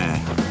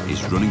McNair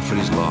is running for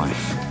his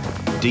life,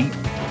 deep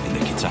in the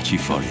Kitachi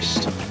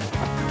forest.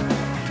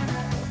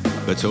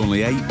 But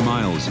only 8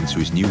 miles into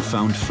his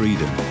newfound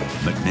freedom,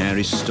 McNair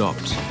is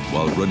stopped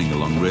while running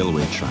along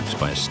railway tracks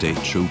by a state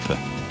trooper.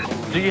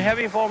 Do you have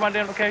any form of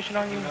identification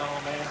on you? No,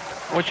 man.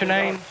 What's your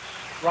name?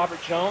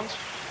 Robert Jones.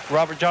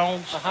 Robert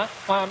Jones? Uh-huh.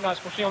 Why, I'm not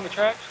supposed to be on the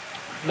tracks?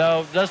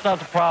 No, that's not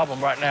the problem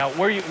right now.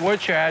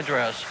 What's your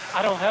address?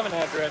 I don't have an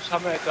address.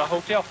 I'm at the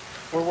hotel.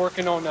 We're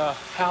working on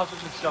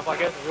houses and stuff like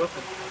that, the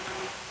roofing.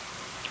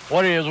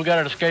 What it is, we got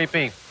an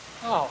escapee.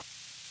 Oh.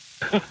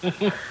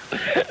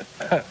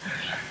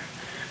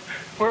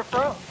 Where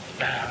from?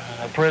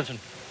 A prison.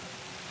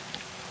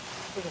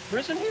 There's a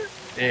prison here?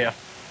 Yeah.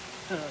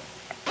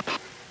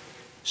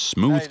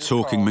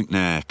 Smooth-talking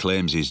McNair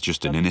claims he's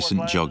just an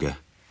innocent jogger.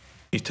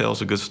 He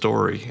tells a good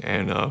story,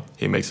 and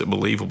he makes it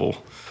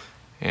believable.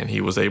 And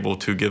he was able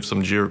to give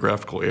some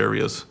geographical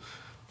areas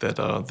that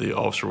the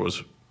officer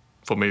was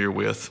familiar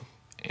with.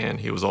 And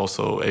he was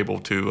also able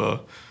to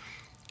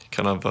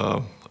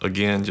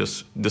again,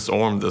 just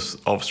disarm this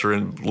officer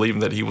and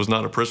believing that he was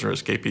not a prisoner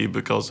escapee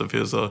because of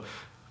his, I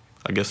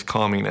guess,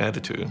 calming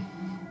attitude.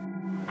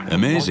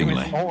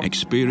 Amazingly,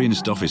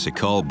 experienced officer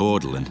Carl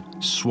Borderland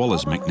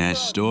swallows McNair's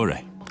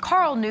story.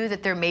 Carl knew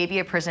that there may be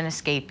a prison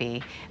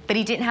escapee, but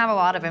he didn't have a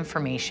lot of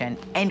information.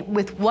 And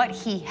with what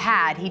he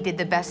had, he did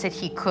the best that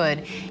he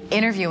could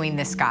interviewing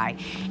this guy.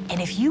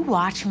 And if you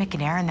watch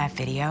McNair in that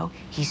video,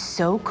 he's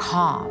so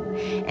calm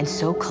and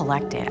so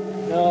collected.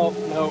 No.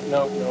 I'm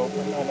not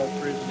a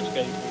prison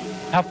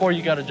escapee. How far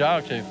you got to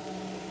jog to?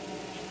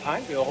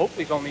 Pineville,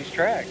 hopefully he's on these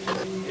tracks.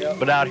 Yep.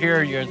 But out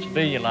here, you're in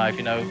civilian life,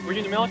 you know. Were you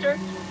in the military?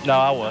 No,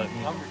 I wasn't.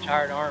 I'm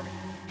retired Army.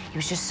 He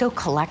was just so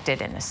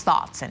collected in his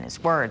thoughts and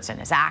his words and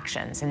his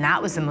actions, and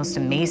that was the most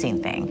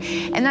amazing thing.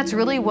 And that's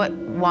really what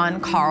won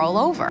Carl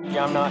over.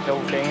 Yeah, I'm not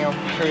no damn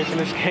prison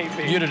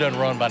escapee. You'd have done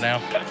run by now.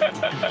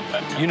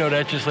 You know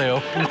that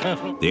yourself.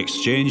 The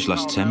exchange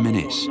lasts 10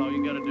 minutes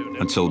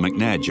until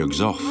McNair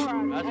jogs off.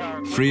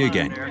 Free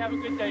again. Have a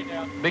good day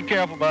now. Be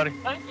careful, buddy.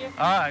 Thank you.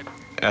 All right.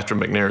 After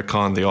McNair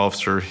conned the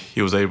officer,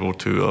 he was able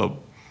to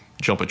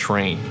jump a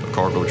train, a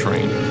cargo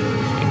train,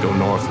 and go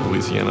north of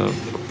Louisiana,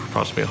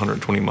 approximately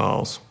 120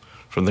 miles.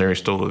 From there, he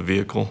stole the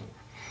vehicle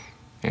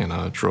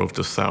and drove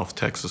to South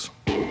Texas.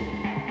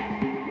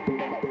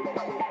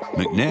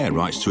 McNair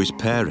writes to his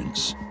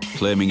parents,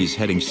 claiming he's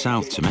heading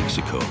south to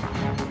Mexico.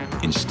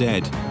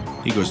 Instead,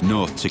 he goes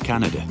north to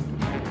Canada,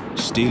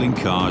 stealing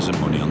cars and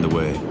money on the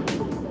way.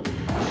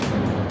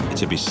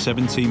 It'll be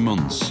 17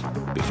 months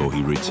before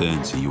he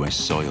returned to US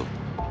soil.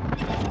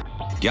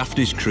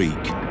 Gaffney's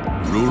Creek,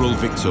 rural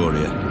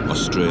Victoria,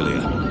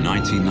 Australia,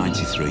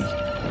 1993.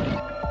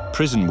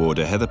 Prison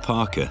warder Heather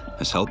Parker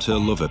has helped her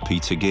lover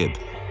Peter Gibb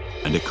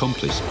and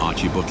accomplice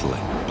Archie Butler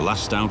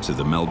blast out of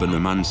the Melbourne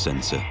Remand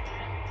Centre.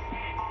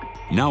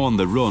 Now on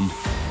the run,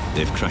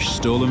 they've crashed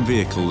stolen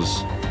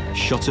vehicles,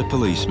 shot a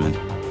policeman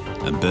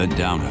and burnt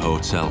down a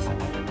hotel.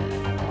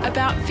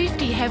 About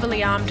 50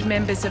 heavily armed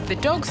members of the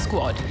Dog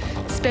Squad,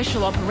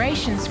 Special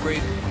Operations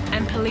Group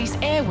and Police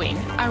Air Wing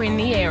are in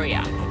the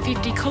area,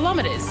 50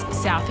 kilometres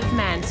south of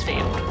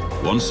Mansfield.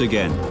 Once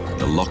again,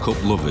 the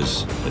lock-up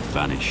lovers had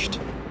vanished.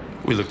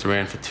 We looked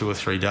around for 2 or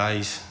 3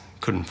 days,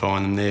 couldn't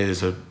find them there.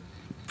 There's a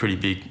pretty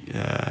big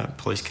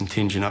police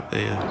contingent up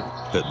there.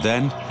 But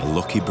then, a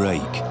lucky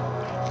break.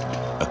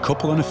 A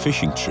couple on a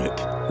fishing trip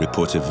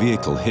report a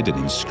vehicle hidden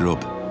in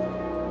scrub.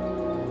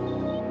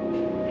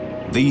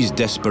 These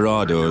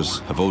desperados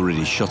have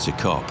already shot a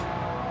cop,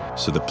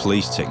 so the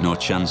police take no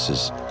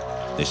chances.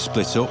 They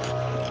split up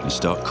and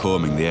start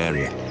combing the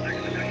area.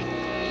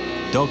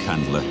 Dog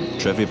handler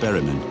Trevi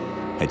Berryman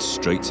heads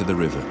straight to the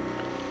river.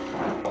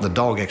 The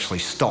dog actually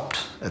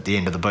stopped at the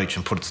end of the beach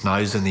and put its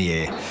nose in the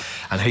air,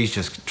 and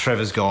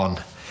Trevor's gone,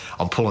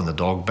 I'm pulling the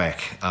dog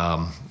back.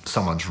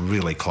 Someone's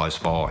really close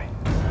by.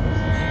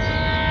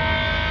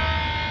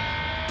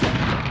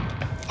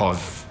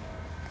 I've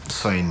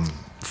seen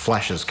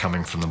flashes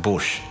coming from the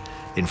bush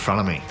in front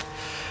of me.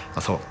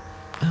 I thought,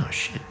 oh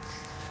shit,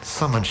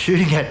 someone's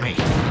shooting at me.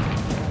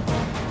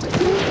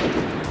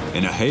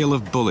 In a hail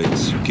of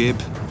bullets,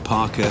 Gibb,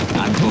 Parker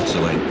and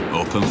Butterley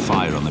open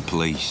fire on the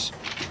police.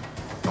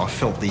 I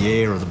felt the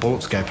air of the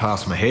bullets go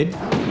past my head.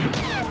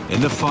 In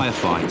the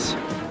firefight,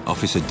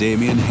 Officer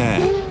Damien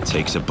Hare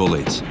takes a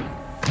bullet.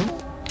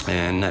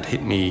 And that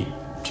hit me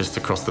just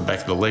across the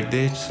back of the leg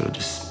there, sort of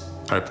just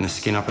opened the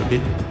skin up a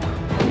bit.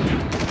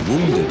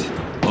 Wounded,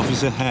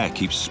 Officer Hare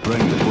keeps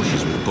spraying the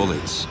bushes with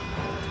bullets.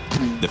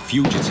 The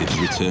fugitives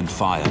return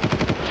fire.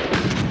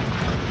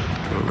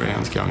 There were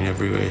rounds going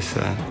everywhere, so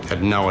I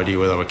had no idea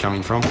where they were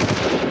coming from.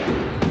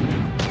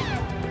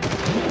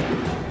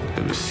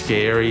 It was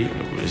scary,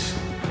 it was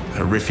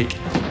horrific.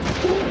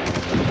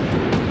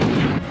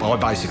 I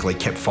basically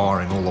kept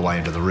firing all the way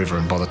into the river,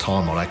 and by the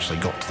time I actually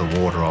got to the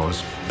water, I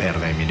was out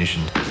of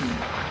ammunition.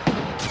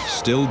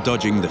 Still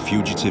dodging the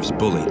fugitives'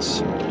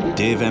 bullets,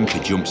 Dave Empey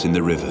jumps in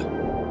the river.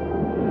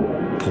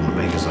 Pulled the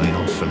magazine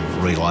off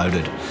and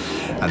reloaded,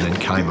 and then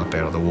came up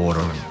out of the water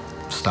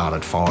and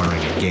started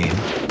firing again.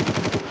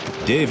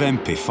 Dave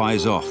Empey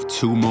fires off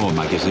 2 more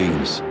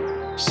magazines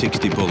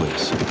 60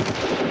 bullets.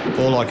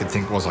 All I could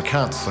think was, I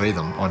can't see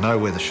them. I know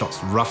where the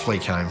shots roughly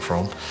came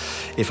from.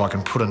 If I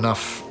can put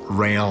enough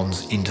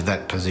rounds into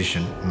that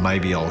position,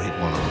 maybe I'll hit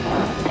one of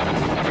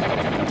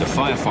them. The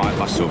firefight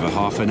lasts over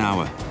half an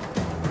hour.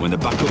 When the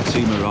backup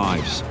team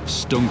arrives,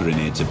 stun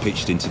grenades are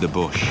pitched into the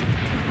bush.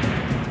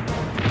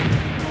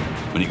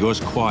 When it goes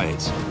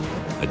quiet,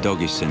 a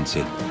dog is sent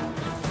in.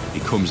 He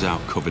comes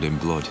out covered in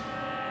blood.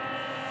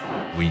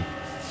 We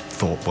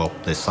thought, well,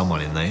 there's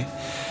someone in there.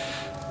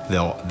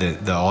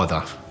 They're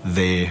either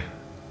there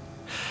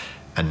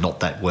and not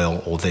that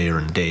well, or there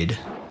and dead.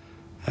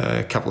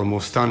 A couple of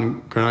more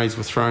stun grenades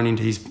were thrown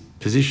into his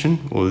position,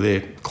 or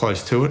they're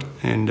close to it,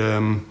 and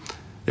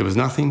there was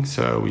nothing,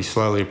 so we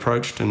slowly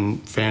approached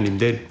and found him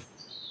dead.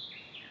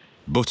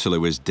 Butler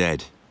was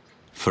dead.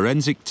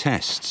 Forensic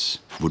tests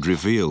would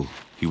reveal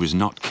he was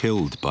not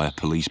killed by a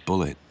police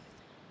bullet.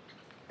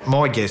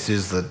 My guess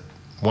is that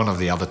one of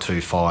the other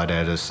two fired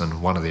at us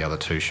and one of the other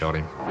two shot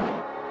him.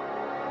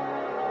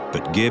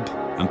 But Gibb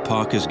and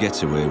Parker's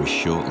getaway was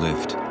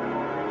short-lived.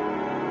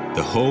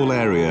 The whole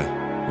area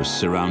was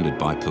surrounded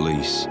by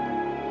police,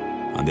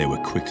 and they were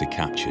quickly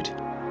captured.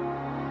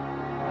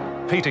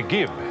 Peter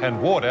Gibb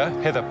and warder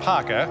Heather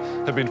Parker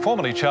have been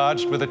formally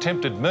charged with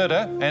attempted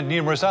murder and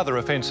numerous other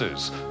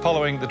offences,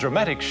 following the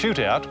dramatic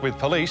shootout with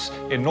police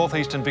in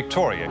northeastern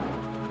Victoria.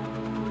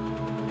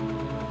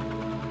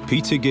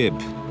 Peter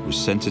Gibb was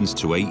sentenced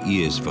to 8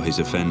 years for his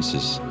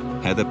offences.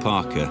 Heather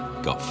Parker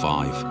got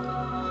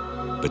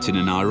 5. But in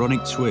an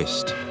ironic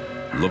twist,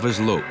 lovers'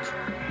 luck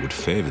would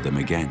favour them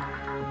again.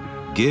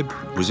 Gibb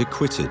was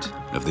acquitted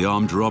of the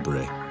armed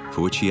robbery for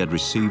which he had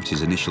received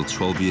his initial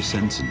 12-year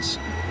sentence.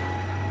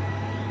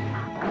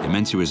 It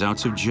meant he was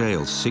out of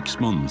jail 6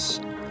 months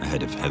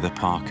ahead of Heather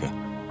Parker.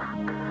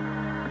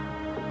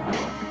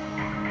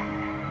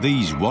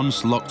 These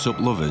once locked-up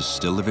lovers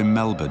still live in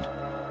Melbourne,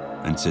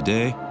 and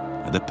today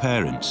are the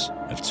parents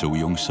of 2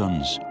 young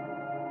sons.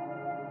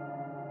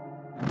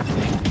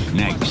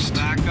 Next,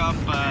 back up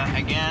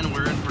again.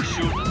 We're in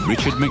pursuit.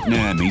 Richard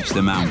McNair meets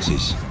the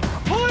Mounties.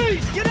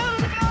 Police, get out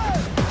of the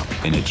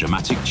car! In a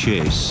dramatic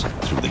chase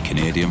through the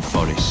Canadian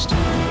forest.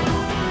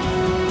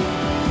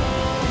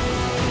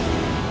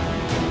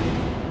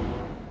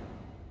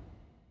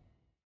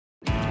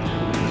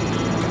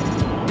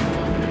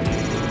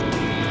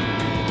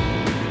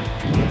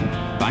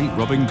 Bank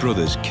robbing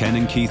brothers Ken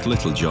and Keith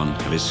Littlejohn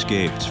have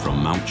escaped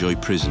from Mountjoy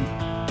prison.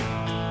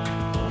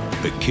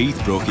 But Keith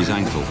broke his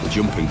ankle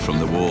jumping from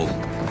the wall.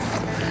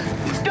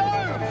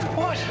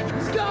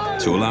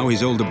 To allow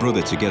his older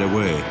brother to get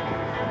away,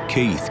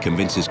 Keith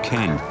convinces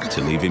Ken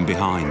to leave him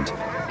behind.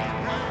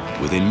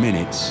 Within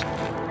minutes,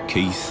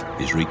 Keith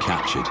is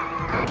recaptured.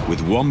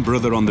 With one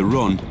brother on the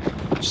run,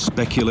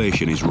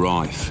 speculation is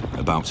rife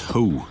about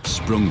who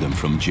sprung them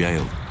from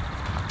jail.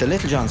 The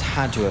Littlejohns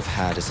had to have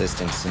had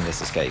assistance in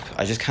this escape.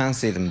 I just can't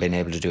see them being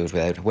able to do it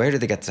without. Where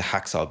did they get the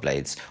hacksaw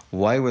blades?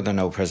 Why were there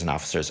no prison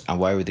officers? And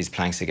why were these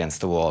planks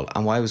against the wall?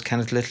 And why was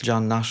Kenneth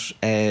Littlejohn not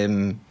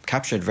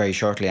captured very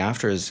shortly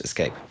after his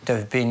escape? There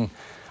have been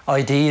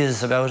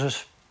ideas about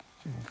it,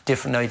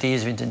 different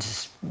ideas.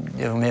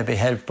 They were maybe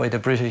helped by the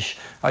British.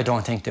 I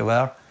don't think they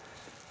were,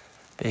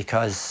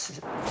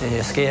 because the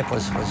escape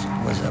was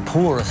a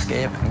poor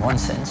escape in one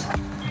sense.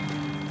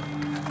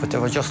 But they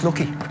were just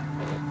lucky.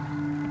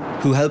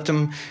 Who helped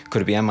them?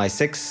 Could it be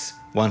MI6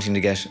 wanting to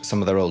get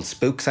some of their old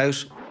spooks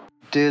out?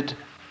 Did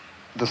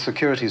the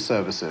security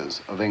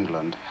services of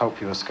England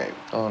help you escape?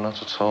 Oh, not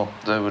at all.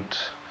 They would...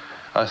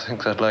 I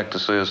think they'd like to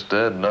see us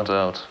dead, not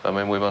out. I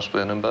mean, we must be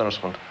an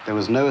embarrassment. There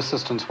was no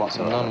assistance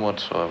whatsoever? None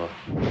whatsoever.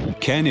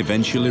 Ken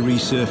eventually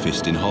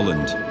resurfaced in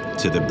Holland.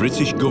 To the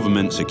British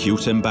government's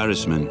acute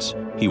embarrassment,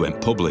 he went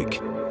public,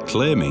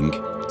 claiming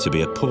to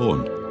be a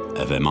pawn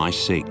of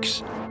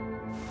MI6.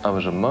 I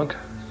was a mug.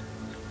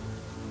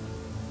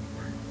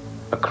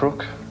 A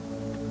crook.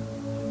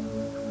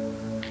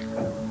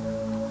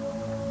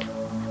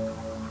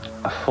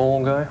 A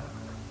fall guy.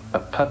 A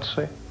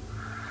patsy.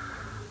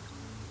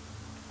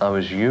 I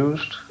was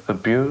used,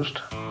 abused.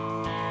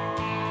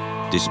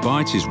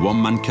 Despite his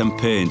one-man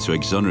campaign to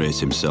exonerate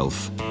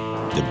himself,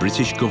 the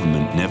British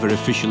government never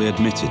officially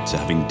admitted to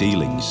having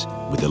dealings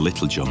with the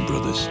Littlejohn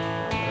brothers.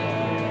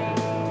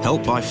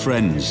 Helped by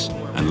friends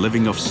and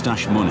living off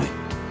stash money,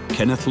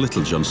 Kenneth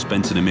Littlejohn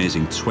spent an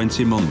amazing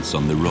 20 months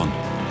on the run.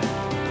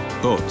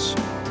 But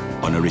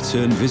on a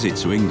return visit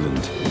to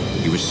England,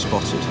 he was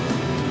spotted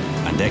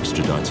and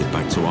extradited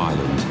back to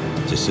Ireland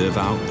to serve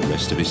out the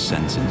rest of his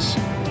sentence.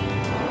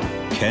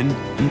 Ken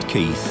and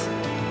Keith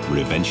were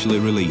eventually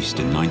released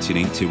in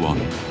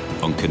 1981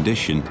 on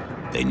condition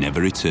they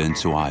never returned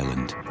to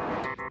Ireland.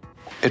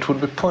 It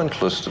would be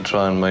pointless to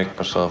try and make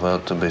myself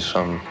out to be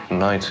some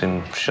knight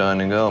in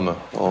shining armour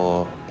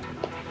or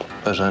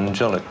as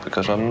angelic,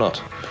 because I'm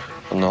not.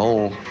 And the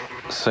whole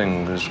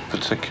thing is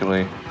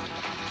particularly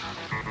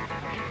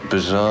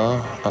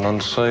bizarre and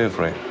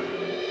unsavoury.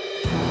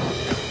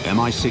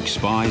 MI6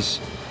 spies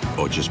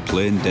or just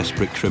plain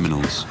desperate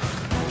criminals?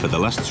 For the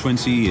last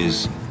 20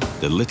 years,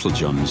 the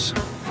Littlejohns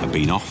have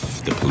been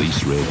off the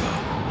police radar.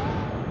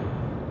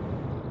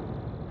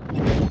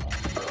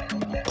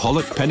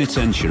 Pollock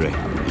Penitentiary,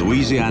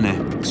 Louisiana,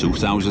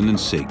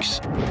 2006.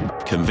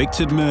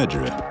 Convicted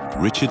murderer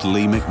Richard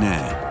Lee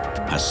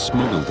McNair has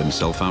smuggled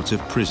himself out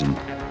of prison,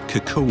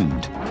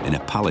 cocooned in a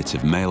pallet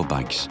of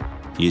mailbags.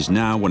 He is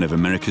now one of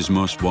America's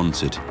most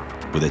wanted,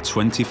 with a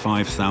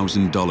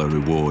 $25,000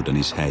 reward on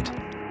his head.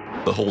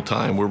 The whole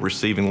time we're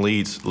receiving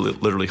leads,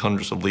 literally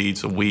hundreds of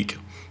leads a week,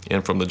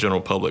 and from the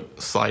general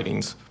public,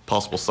 sightings,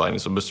 possible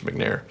sightings of Mr.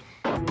 McNair.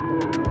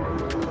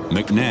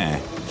 McNair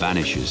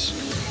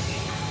vanishes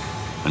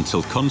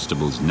until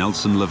constables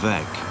Nelson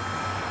Levesque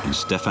and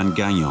Stéphane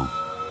Gagnon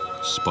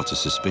spot a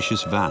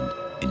suspicious van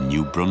in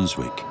New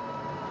Brunswick.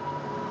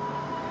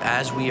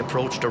 As we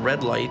approached a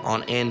red light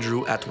on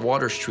Andrew at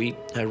Water Street,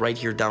 right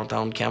here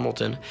downtown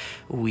Campbellton,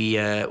 we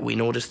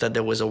noticed that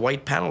there was a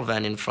white panel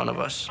van in front of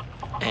us,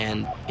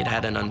 and it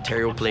had an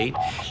Ontario plate.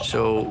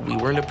 So we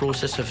were in the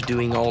process of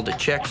doing all the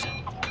checks.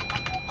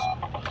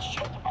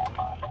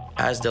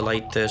 As the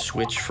light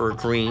switched for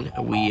green,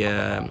 we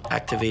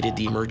activated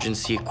the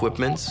emergency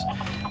equipments,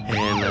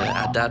 and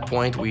at that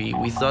point,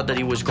 we thought that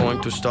he was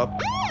going to stop.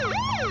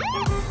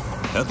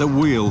 At the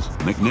wheel,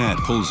 McNair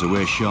pulls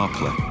away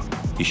sharply.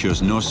 He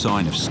shows no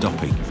sign of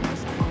stopping.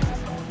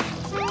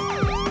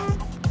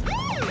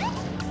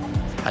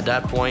 At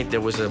that point,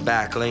 there was a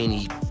back lane.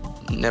 He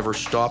never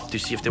stopped to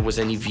see if there was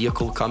any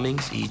vehicle coming.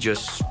 He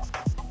just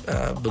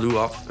blew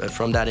off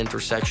from that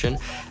intersection,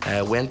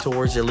 went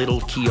towards a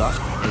little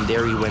kiosk, and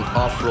there he went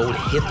off-road,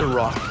 hit the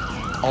rock,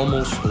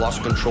 almost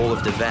lost control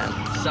of the van.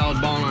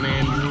 Southbound on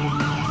Andrew,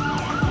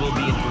 will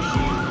be in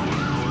pursuit.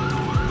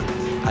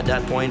 At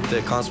that point,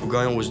 Constable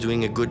Gagnon was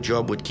doing a good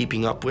job with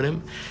keeping up with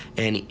him,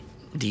 and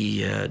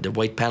the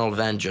white panel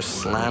van just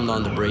slammed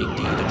on the brake,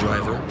 the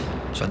driver.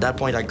 So at that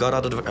point, I got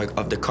out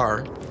of the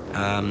car,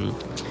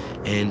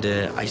 and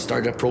I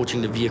started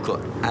approaching the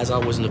vehicle. As I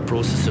was in the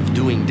process of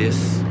doing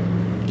this,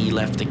 he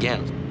left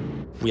again.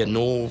 We had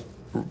no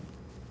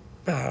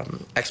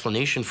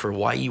explanation for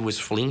why he was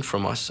fleeing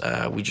from us.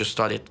 We just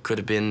thought it could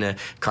have been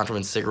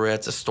contraband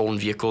cigarettes, a stolen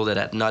vehicle that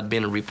had not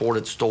been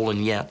reported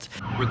stolen yet.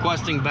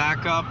 Requesting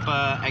backup.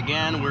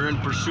 Again, we're in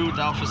pursuit,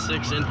 Alpha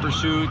 6 in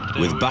pursuit.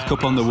 With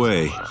backup on the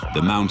way,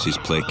 the Mounties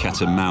play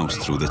cat and mouse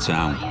through the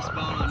town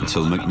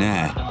until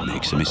McNair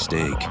makes a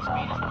mistake.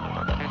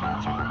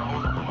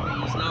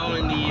 He's now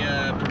in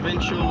the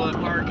provincial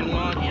parking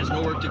lot. He has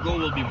nowhere to go.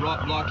 We'll be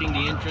blocking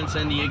the entrance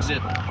and the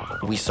exit.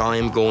 We saw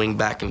him going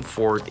back and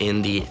forth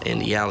in the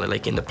alley,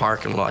 like in the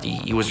parking lot.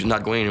 He was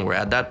not going anywhere.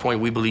 At that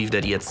point, we believed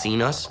that he had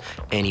seen us,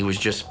 and he was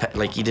just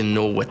like he didn't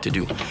know what to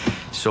do.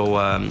 So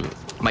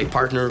my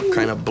partner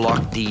kind of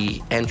blocked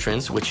the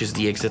entrance, which is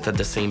the exit at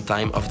the same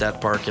time of that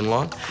parking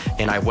lot,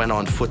 and I went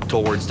on foot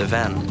towards the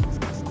van.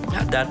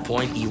 At that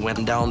point, he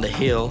went down the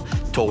hill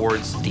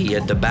towards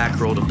the back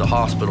road of the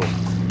hospital.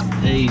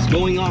 Hey, he's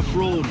going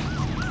off-road.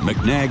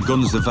 McNair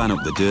guns the van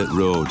up the dirt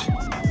road,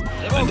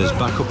 and as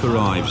backup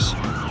arrives,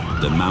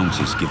 the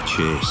Mounties give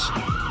chase.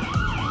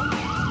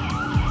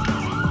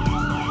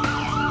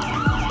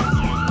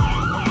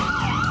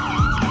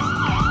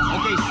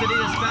 Okay, City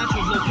Dispatch,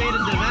 we've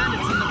located the van.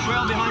 It's in the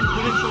trail behind the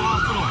provincial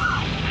hospital.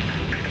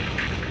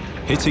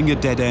 Hitting a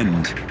dead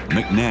end,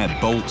 McNair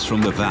bolts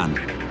from the van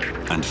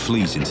and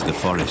flees into the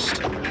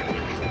forest.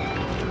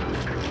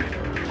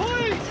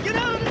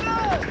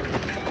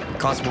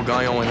 Constable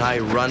Gagnon and I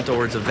run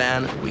towards the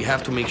van. We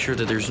have to make sure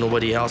that there's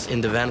nobody else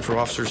in the van for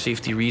officer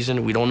safety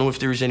reason. We don't know if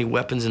there's any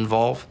weapons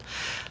involved.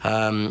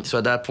 So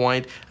at that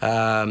point,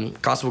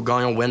 Constable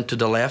Gagnon went to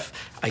the left.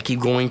 I keep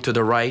going to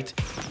the right.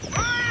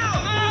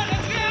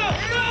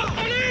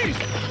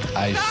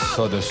 I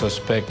saw the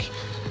suspect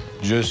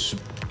just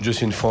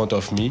in front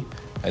of me,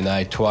 and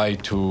I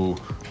tried to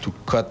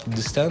cut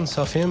distance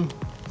of him,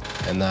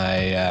 and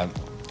I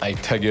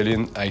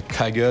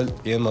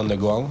tackled him on the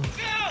ground.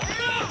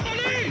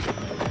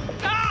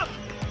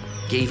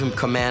 Gave him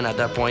command at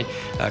that point.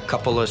 A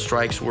couple of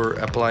strikes were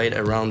applied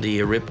around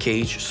the rib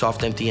cage,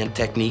 soft empty and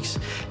techniques,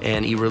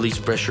 and he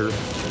released pressure.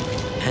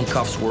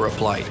 Handcuffs were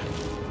applied.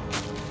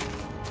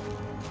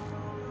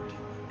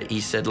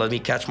 He said, "Let me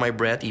catch my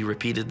breath." He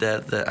repeated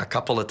that a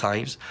couple of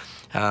times.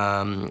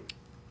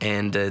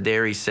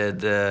 There he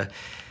said,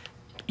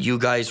 "You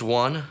guys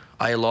won,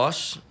 I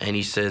lost." And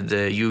he said,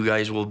 "You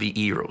guys will be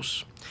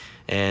heroes."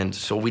 And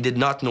so we did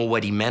not know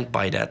what he meant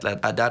by that.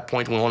 At that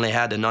point, we only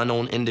had an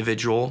unknown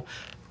individual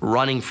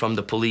running from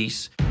the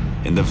police.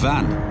 In the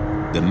van,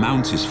 the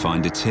Mounties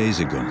find a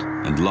taser gun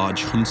and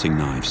large hunting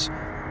knives,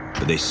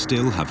 but they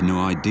still have no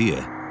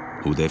idea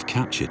who they've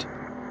captured.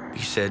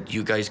 He said,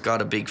 "You guys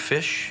got a big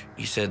fish."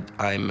 He said,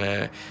 "I'm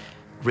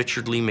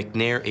Richard Lee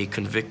McNair, a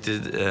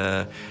convicted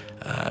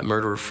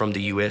murderer from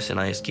the US, and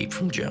I escaped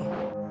from jail."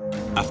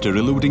 After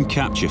eluding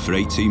capture for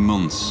 18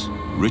 months,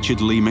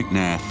 Richard Lee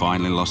McNair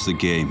finally lost the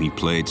game he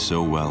played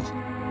so well.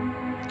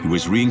 He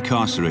was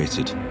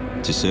reincarcerated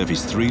to serve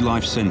his 3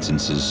 life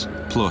sentences,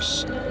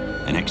 plus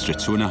an extra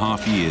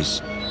 2.5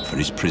 years for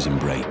his prison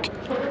break.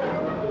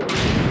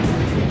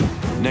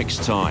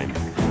 Next time,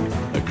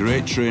 a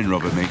great train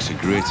robber makes a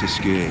great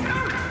escape.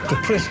 The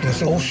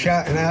prisoners all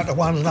shouting out to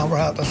one another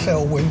out the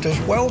cell windows,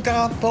 "Well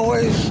done,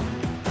 boys!"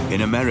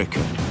 In America,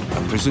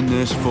 a prison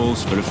nurse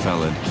falls for a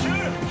felon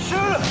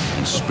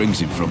and springs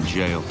him from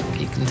jail.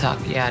 He can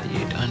talk you out of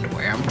your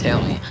underwear, I'm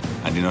telling you.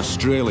 And in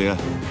Australia,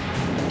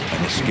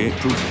 an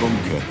escape-proof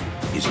bunker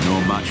is no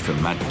match for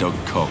Mad Dog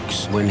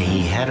Cox. When he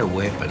had a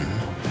weapon,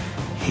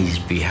 his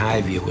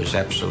behaviour was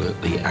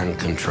absolutely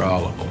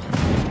uncontrollable.